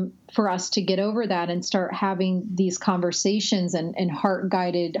time for us to get over that and start having these conversations in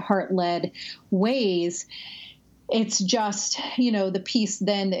heart-guided, heart-led ways. It's just, the piece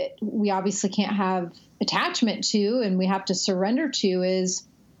then that we obviously can't have attachment to and we have to surrender to is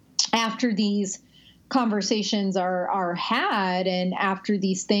after these conversations are had and after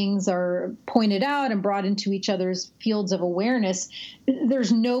these things are pointed out and brought into each other's fields of awareness,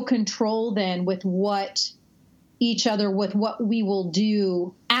 there's no control then with what we will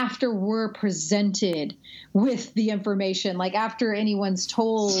do after we're presented with the information, like after anyone's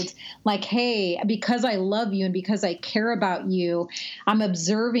told, like, hey, because I love you and because I care about you, I'm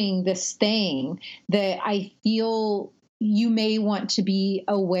observing this thing that I feel you may want to be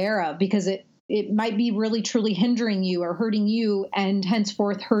aware of because it might be really truly hindering you or hurting you and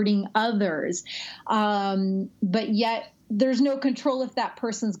henceforth hurting others. But yet there's no control if that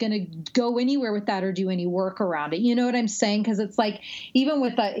person's going to go anywhere with that or do any work around it. You know what I'm saying? Because it's like, even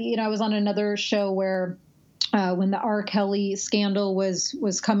with that, I was on another show where when the R. Kelly scandal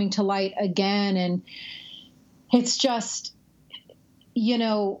was coming to light again, and it's just,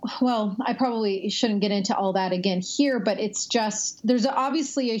 well, I probably shouldn't get into all that again here, but it's just, there's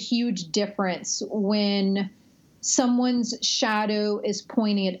obviously a huge difference when someone's shadow is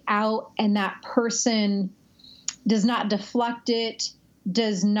pointed out and that person does not deflect it,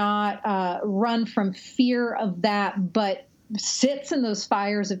 does not run from fear of that, but sits in those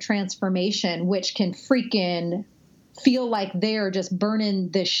fires of transformation, which can freaking feel like they're just burning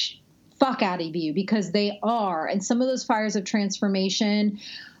the fuck out of you, because they are. And some of those fires of transformation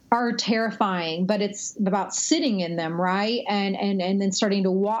are terrifying, but it's about sitting in them, right? And then starting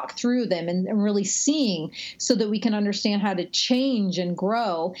to walk through them and really seeing so that we can understand how to change and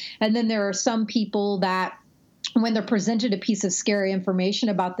grow. And then there are some people that when they're presented a piece of scary information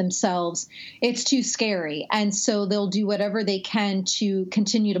about themselves, it's too scary. And so they'll do whatever they can to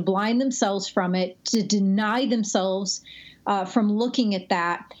continue to blind themselves from it, to deny themselves from looking at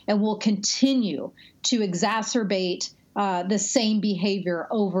that, and will continue to exacerbate the same behavior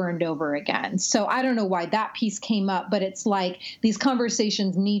over and over again. So I don't know why that piece came up, but it's like these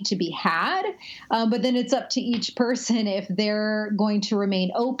conversations need to be had. But then it's up to each person if they're going to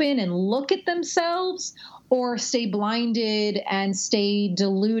remain open and look at themselves, or stay blinded and stay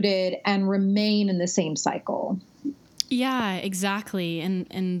deluded and remain in the same cycle. Yeah, exactly.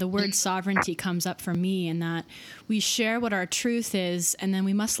 And the word sovereignty comes up for me in that we share what our truth is, and then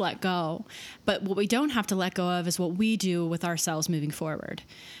we must let go. But what we don't have to let go of is what we do with ourselves moving forward.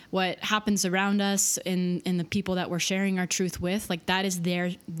 What happens around us in the people that we're sharing our truth with, like that is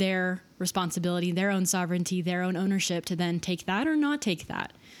their responsibility, their own sovereignty, their own ownership to then take that or not take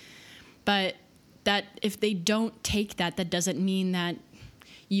that. But that if they don't take that, that doesn't mean that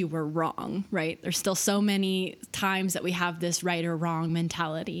you were wrong, right? There's still so many times that we have this right or wrong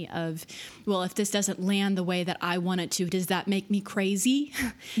mentality of, well, if this doesn't land the way that I want it to, does that make me crazy?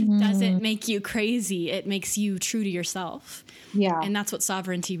 Does it make you crazy? It makes you true to yourself. Yeah. And that's what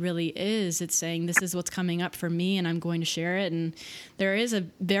sovereignty really is. It's saying, this is what's coming up for me and I'm going to share it. And there is a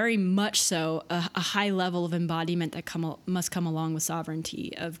very much so a high level of embodiment that must come along with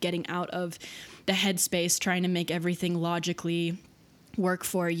sovereignty, of getting out of the headspace, trying to make everything logically work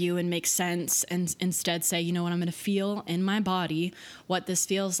for you and make sense, and instead say, you know what, I'm going to feel in my body what this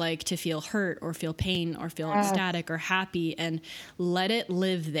feels like to feel hurt or feel pain or feel ecstatic or happy, and let it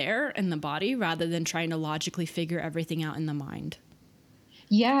live there in the body rather than trying to logically figure everything out in the mind.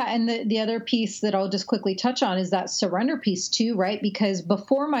 Yeah, and the other piece that I'll just quickly touch on is that surrender piece too, right? Because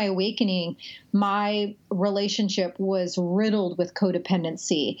before my awakening, my relationship was riddled with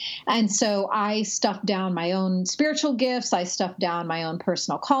codependency. And so I stuffed down my own spiritual gifts. I stuffed down my own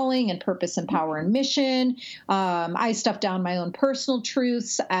personal calling and purpose and power and mission. I stuffed down my own personal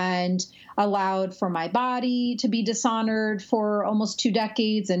truths and allowed for my body to be dishonored for almost 2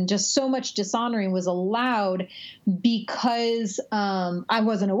 decades. And just so much dishonoring was allowed because I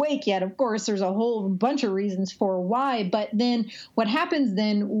wasn't awake yet. Of course, there's a whole bunch of reasons for why. But then what happens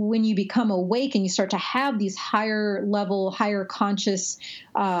then when you become awake and you start to have these higher level, higher conscious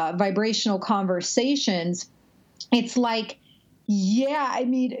vibrational conversations, it's like, yeah, I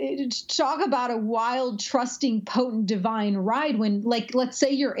mean, talk about a wild, trusting, potent, divine ride when, like, let's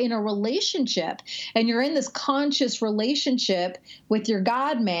say you're in a relationship and you're in this conscious relationship with your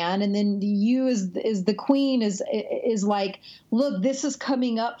God man, and then you as the queen is like, look, this is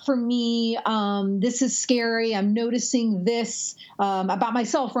coming up for me. This is scary. I'm noticing this about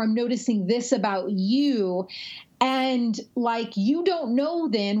myself, or I'm noticing this about you. And like, you don't know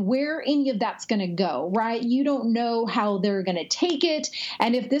then where any of that's going to go, right? You don't know how they're going to take it.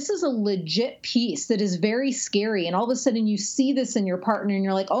 And if this is a legit piece that is very scary, and all of a sudden you see this in your partner and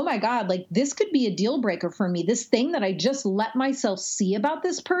you're like, oh my God, like this could be a deal breaker for me. This thing that I just let myself see about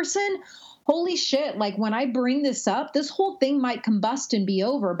this person, holy shit, like when I bring this up, this whole thing might combust and be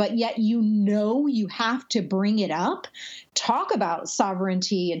over, but yet you have to bring it up. Talk about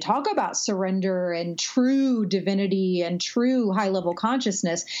sovereignty and talk about surrender and true divinity and true high-level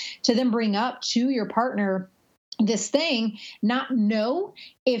consciousness to then bring up to your partner this thing, not know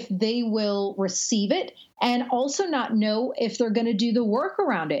if they will receive it, and also not know if they're going to do the work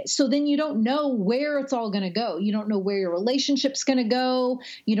around it. So then you don't know where it's all going to go. You don't know where your relationship's going to go.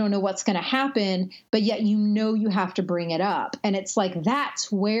 You don't know what's going to happen, but yet you know you have to bring it up. And it's like,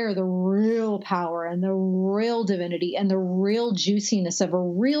 that's where the real power and the real divinity and the real juiciness of a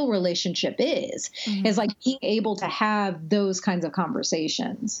real relationship is like being able to have those kinds of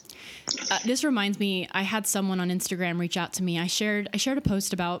conversations. This reminds me, I had someone on Instagram reach out to me. I shared a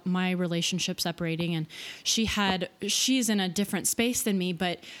post about my relationship separating, and she's in a different space than me,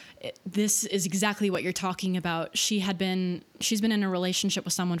 but this is exactly what you're talking about. She's been in a relationship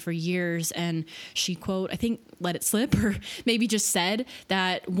with someone for years, and she, quote, I think, let it slip, or maybe just said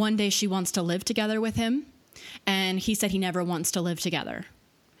that one day she wants to live together with him, and he said he never wants to live together.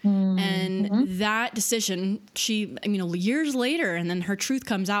 And that decision, years later, and then her truth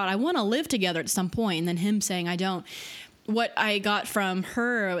comes out, I want to live together at some point, and then him saying, I don't. What I got from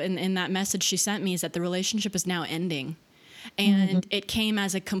her in that message she sent me is that the relationship is now ending. And it came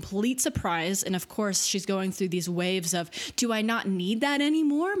as a complete surprise. And of course, she's going through these waves of, do I not need that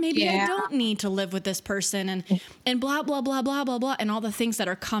anymore? Maybe I don't need to live with this person, and blah, blah, blah, blah, blah, blah. And all the things that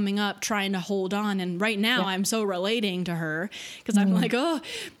are coming up, trying to hold on. And right now I'm so relating to her because I'm like, oh,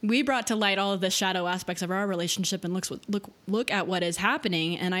 we brought to light all of the shadow aspects of our relationship, and look at what is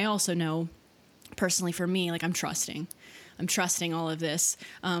happening. And I also know personally for me, like I'm trusting all of this.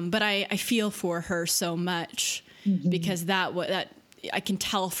 But I feel for her so much. Because that I can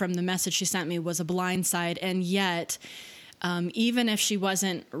tell from the message she sent me was a blindside, and yet even if she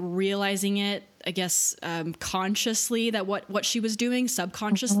wasn't realizing it, I guess consciously, that what she was doing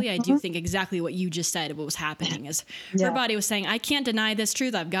subconsciously, I do think exactly what you just said. What was happening is her body was saying, I can't deny this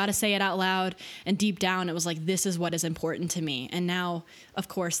truth. I've got to say it out loud. And deep down, it was like, this is what is important to me. And now, of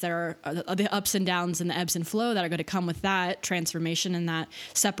course, there are the ups and downs and the ebbs and flow that are going to come with that transformation and that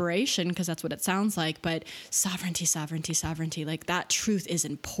separation, because that's what it sounds like. But sovereignty, like that truth is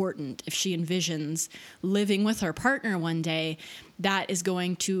important. If she envisions living with her partner one day, that is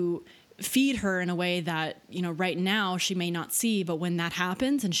going to feed her in a way that, right now she may not see, but when that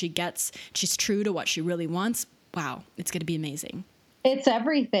happens and she's true to what she really wants, wow, it's going to be amazing. It's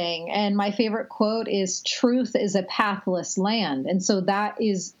everything. And my favorite quote is, truth is a pathless land. And so that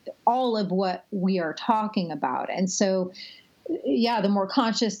is all of what we are talking about. And so, the more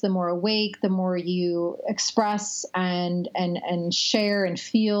conscious, the more awake, the more you express and share and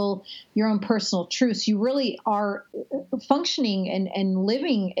feel your own personal truths, you really are functioning and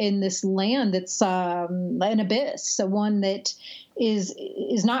living in this land that's an abyss, so one that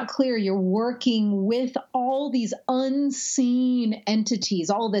is not clear. You're working with all these unseen entities,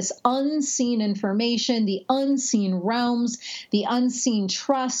 all this unseen information, the unseen realms, the unseen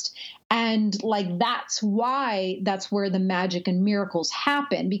trust. And like, that's where the magic and miracles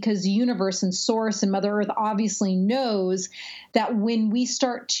happen, because the universe and source and Mother Earth obviously knows that when we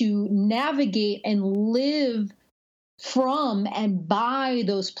start to navigate and live from and by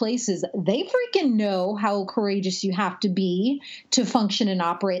those places, they freaking know how courageous you have to be to function and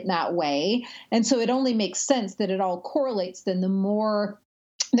operate in that way. And so it only makes sense that it all correlates. Then the more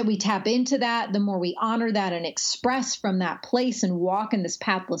that we tap into that, the more we honor that and express from that place and walk in this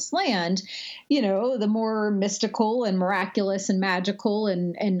pathless land, the more mystical and miraculous and magical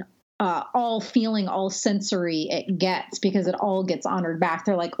and all feeling, all sensory it gets, because it all gets honored back.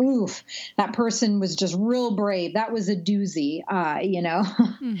 They're like, oof, that person was just real brave. That was a doozy,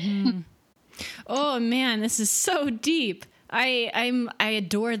 Mm-hmm. Oh man, this is so deep. I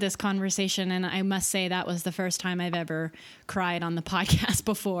adore this conversation, and I must say that was the first time I've ever cried on the podcast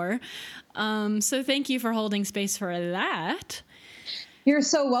before. So thank you for holding space for that. You're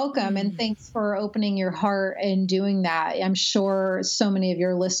so welcome. And thanks for opening your heart and doing that. I'm sure so many of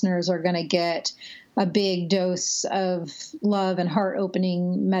your listeners are going to get a big dose of love and heart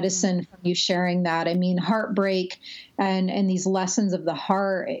opening medicine from you sharing that. I mean, heartbreak and these lessons of the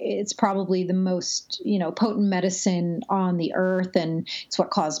heart, it's probably the most, potent medicine on the earth. And it's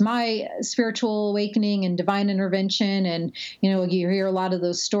what caused my spiritual awakening and divine intervention. And, you hear a lot of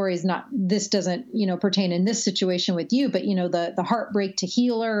those stories. This doesn't, pertain in this situation with you, but, the heartbreak to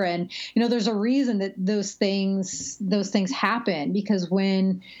healer. And, there's a reason that those things happen, because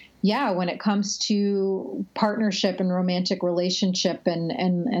when it comes to partnership and romantic relationship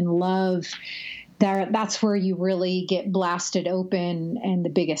and love, that's where you really get blasted open in the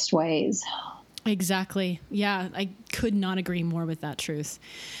biggest ways. Exactly. Yeah, I could not agree more with that truth.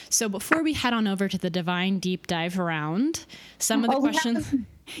 So before we head on over to the divine deep dive round, some of the questions...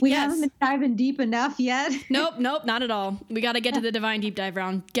 We haven't been diving deep enough yet. Nope, not at all. We got to get to the divine deep dive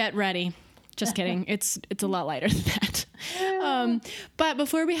round. Get ready. Just kidding. It's a lot lighter than that. But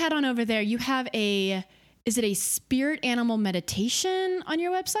before we head on over there, you have is it a spirit animal meditation on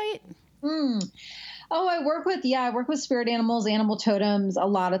your website? Oh, I work with spirit animals, animal totems a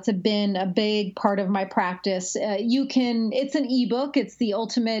lot. It's been a big part of my practice. It's an ebook. It's the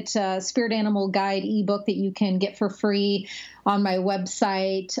ultimate spirit animal guide ebook that you can get for free on my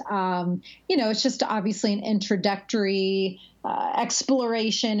website. It's just obviously an introductory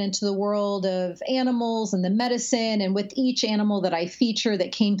exploration into the world of animals and the medicine. And with each animal that I feature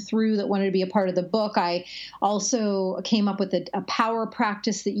that came through that wanted to be a part of the book, I also came up with a power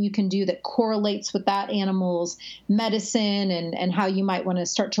practice that you can do that correlates with that animal's medicine and how you might want to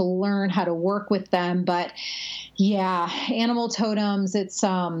start to learn how to work with them. But yeah, animal totems,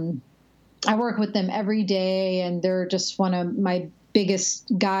 I work with them every day, and they're just one of my biggest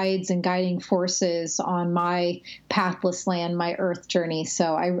guides and guiding forces on my pathless land, my earth journey.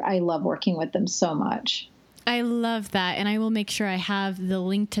 So I love working with them so much. I love that. And I will make sure I have the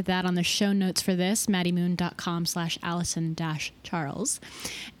link to that on the show notes for this, maddiemoon.com/Allison-Charles,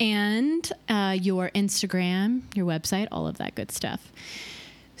 and your Instagram, your website, all of that good stuff.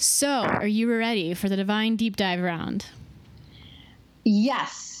 So are you ready for the divine deep dive round?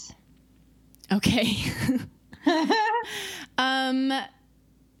 Yes. Okay.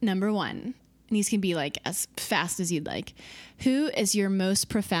 Number one, and these can be like as fast as you'd like. Who is your most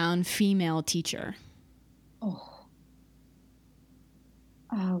profound female teacher? Oh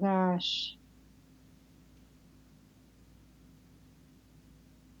gosh.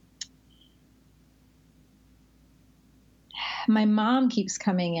 My mom keeps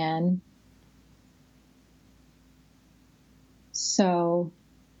coming in. So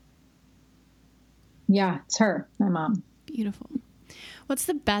yeah, it's her, my mom. Beautiful. What's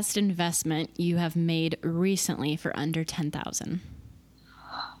the best investment you have made recently for under 10,000?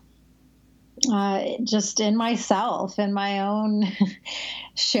 Just in myself and my own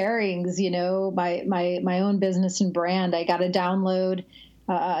sharings, my own business and brand. I got a download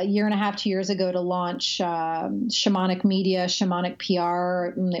a year and a half, 2 years ago to launch Shamanic Media, Shamanic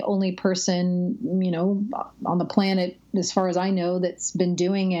PR. I'm the only person, on the planet, as far as I know, that's been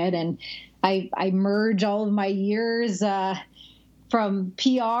doing it. And I merge all of my years from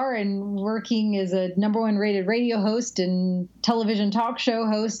PR and working as a #1 rated radio host and television talk show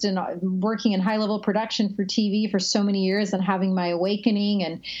host and working in high-level production for TV for so many years and having my awakening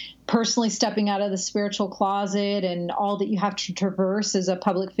and personally stepping out of the spiritual closet and all that you have to traverse as a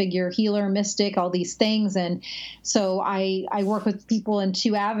public figure, healer, mystic, all these things. And so I work with people in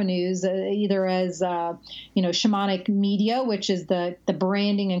two avenues, either as, Shamanic Media, which is the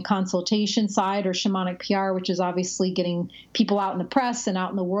branding and consultation side, or Shamanic PR, which is obviously getting people out in the press and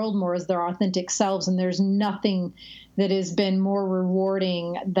out in the world more as their authentic selves. And there's nothing that has been more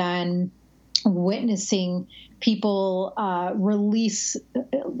rewarding than witnessing people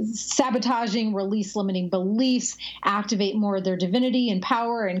sabotaging, release limiting beliefs, activate more of their divinity and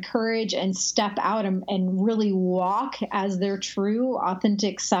power and courage, and step out and really walk as their true,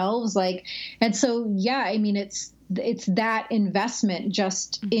 authentic selves. And so, yeah, I mean, it's that investment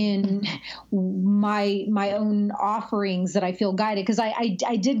just in my own offerings that I feel guided, because I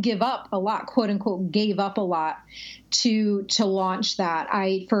did give up a lot, quote unquote, gave up a lot to launch that.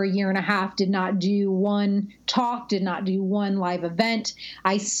 I, for a year and a half, did not do one talk, did not do one live event.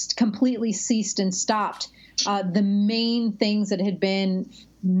 I completely ceased and stopped the main things that had been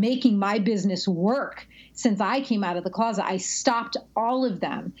making my business work since I came out of the closet. I stopped all of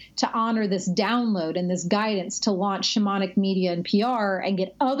them to honor this download and this guidance to launch Shamanic Media and PR and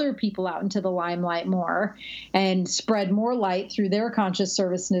get other people out into the limelight more and spread more light through their conscious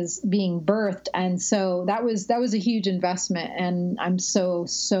services being birthed. And so that was a huge investment, and I'm so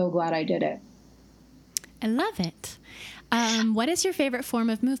glad I did it. I love it. What is your favorite form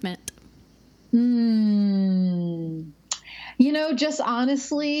of movement? Just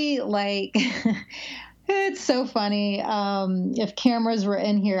honestly, it's so funny. If cameras were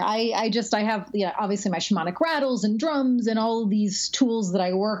in here, I have, obviously my shamanic rattles and drums and all of these tools that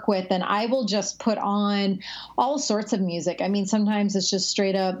I work with, and I will just put on all sorts of music. I mean, sometimes it's just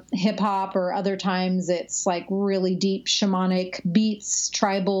straight up hip hop, or other times it's like really deep shamanic beats,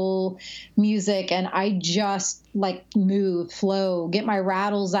 tribal music. And I just move, flow, get my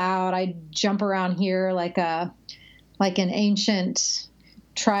rattles out. I jump around here like an ancient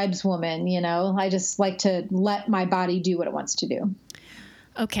tribeswoman, I just like to let my body do what it wants to do.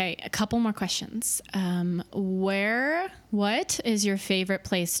 Okay, a couple more questions. What is your favorite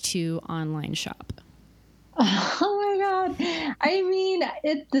place to online shop? Oh my God. I mean,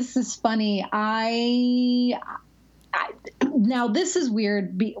 this is funny. Now this is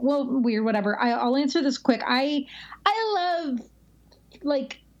weird. Weird, whatever. I'll answer this quick. I love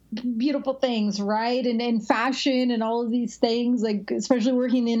beautiful things, right? And fashion and all of these things, especially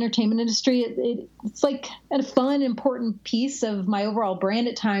working in the entertainment industry, it's like a fun, important piece of my overall brand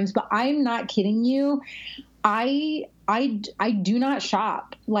at times. But I'm not kidding you. I do not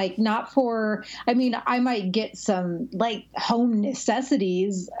shop, not for, I mean, I might get some home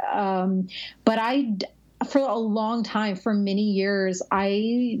necessities. But for a long time, for many years,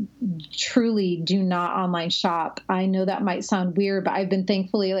 I truly do not online shop. I know that might sound weird, but I've been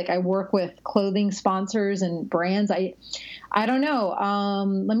thankfully, I work with clothing sponsors and brands. I don't know.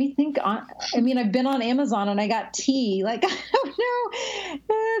 Let me think. I've been on Amazon and I got tea. I don't know.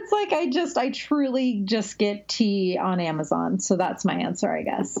 It's I truly just get tea on Amazon. So that's my answer, I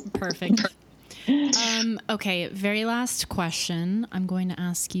guess. Perfect. Okay, very last question. I'm going to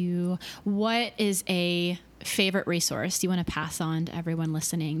ask you, what is a favorite resource you want to pass on to everyone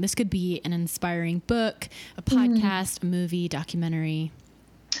listening? This could be an inspiring book, a podcast, a movie, documentary.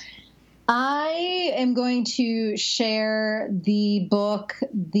 I am going to share the book,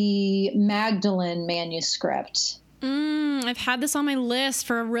 The Magdalene Manuscript. I've had this on my list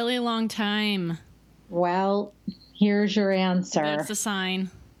for a really long time. Well, here's your answer. That's a sign.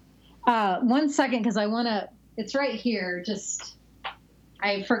 1 second, because it's right here.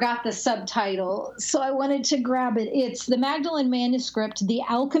 I forgot the subtitle, so I wanted to grab it. It's The Magdalene Manuscript, The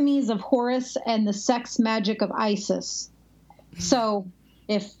Alchemies of Horus and the Sex Magic of Isis. So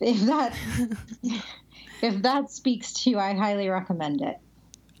if that speaks to you, I highly recommend it.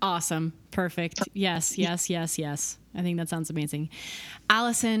 Awesome. Perfect. Yes. I think that sounds amazing.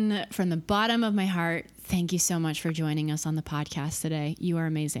 Allison, from the bottom of my heart, thank you so much for joining us on the podcast today. You are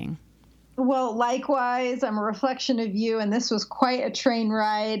amazing. Well, likewise, I'm a reflection of you, and this was quite a train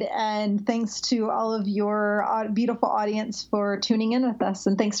ride. And thanks to all of your beautiful audience for tuning in with us,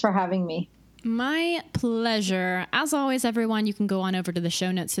 and thanks for having me. My pleasure. As always, everyone, you can go on over to the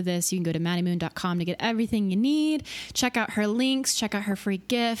show notes to this. You can go to MaddieMoon.com to get everything you need. Check out her links. Check out her free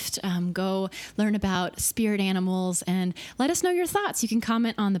gift. Go learn about spirit animals and let us know your thoughts. You can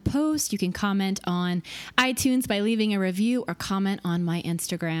comment on the post. You can comment on iTunes by leaving a review or comment on my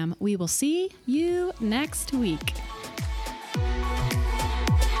Instagram. We will see you next week.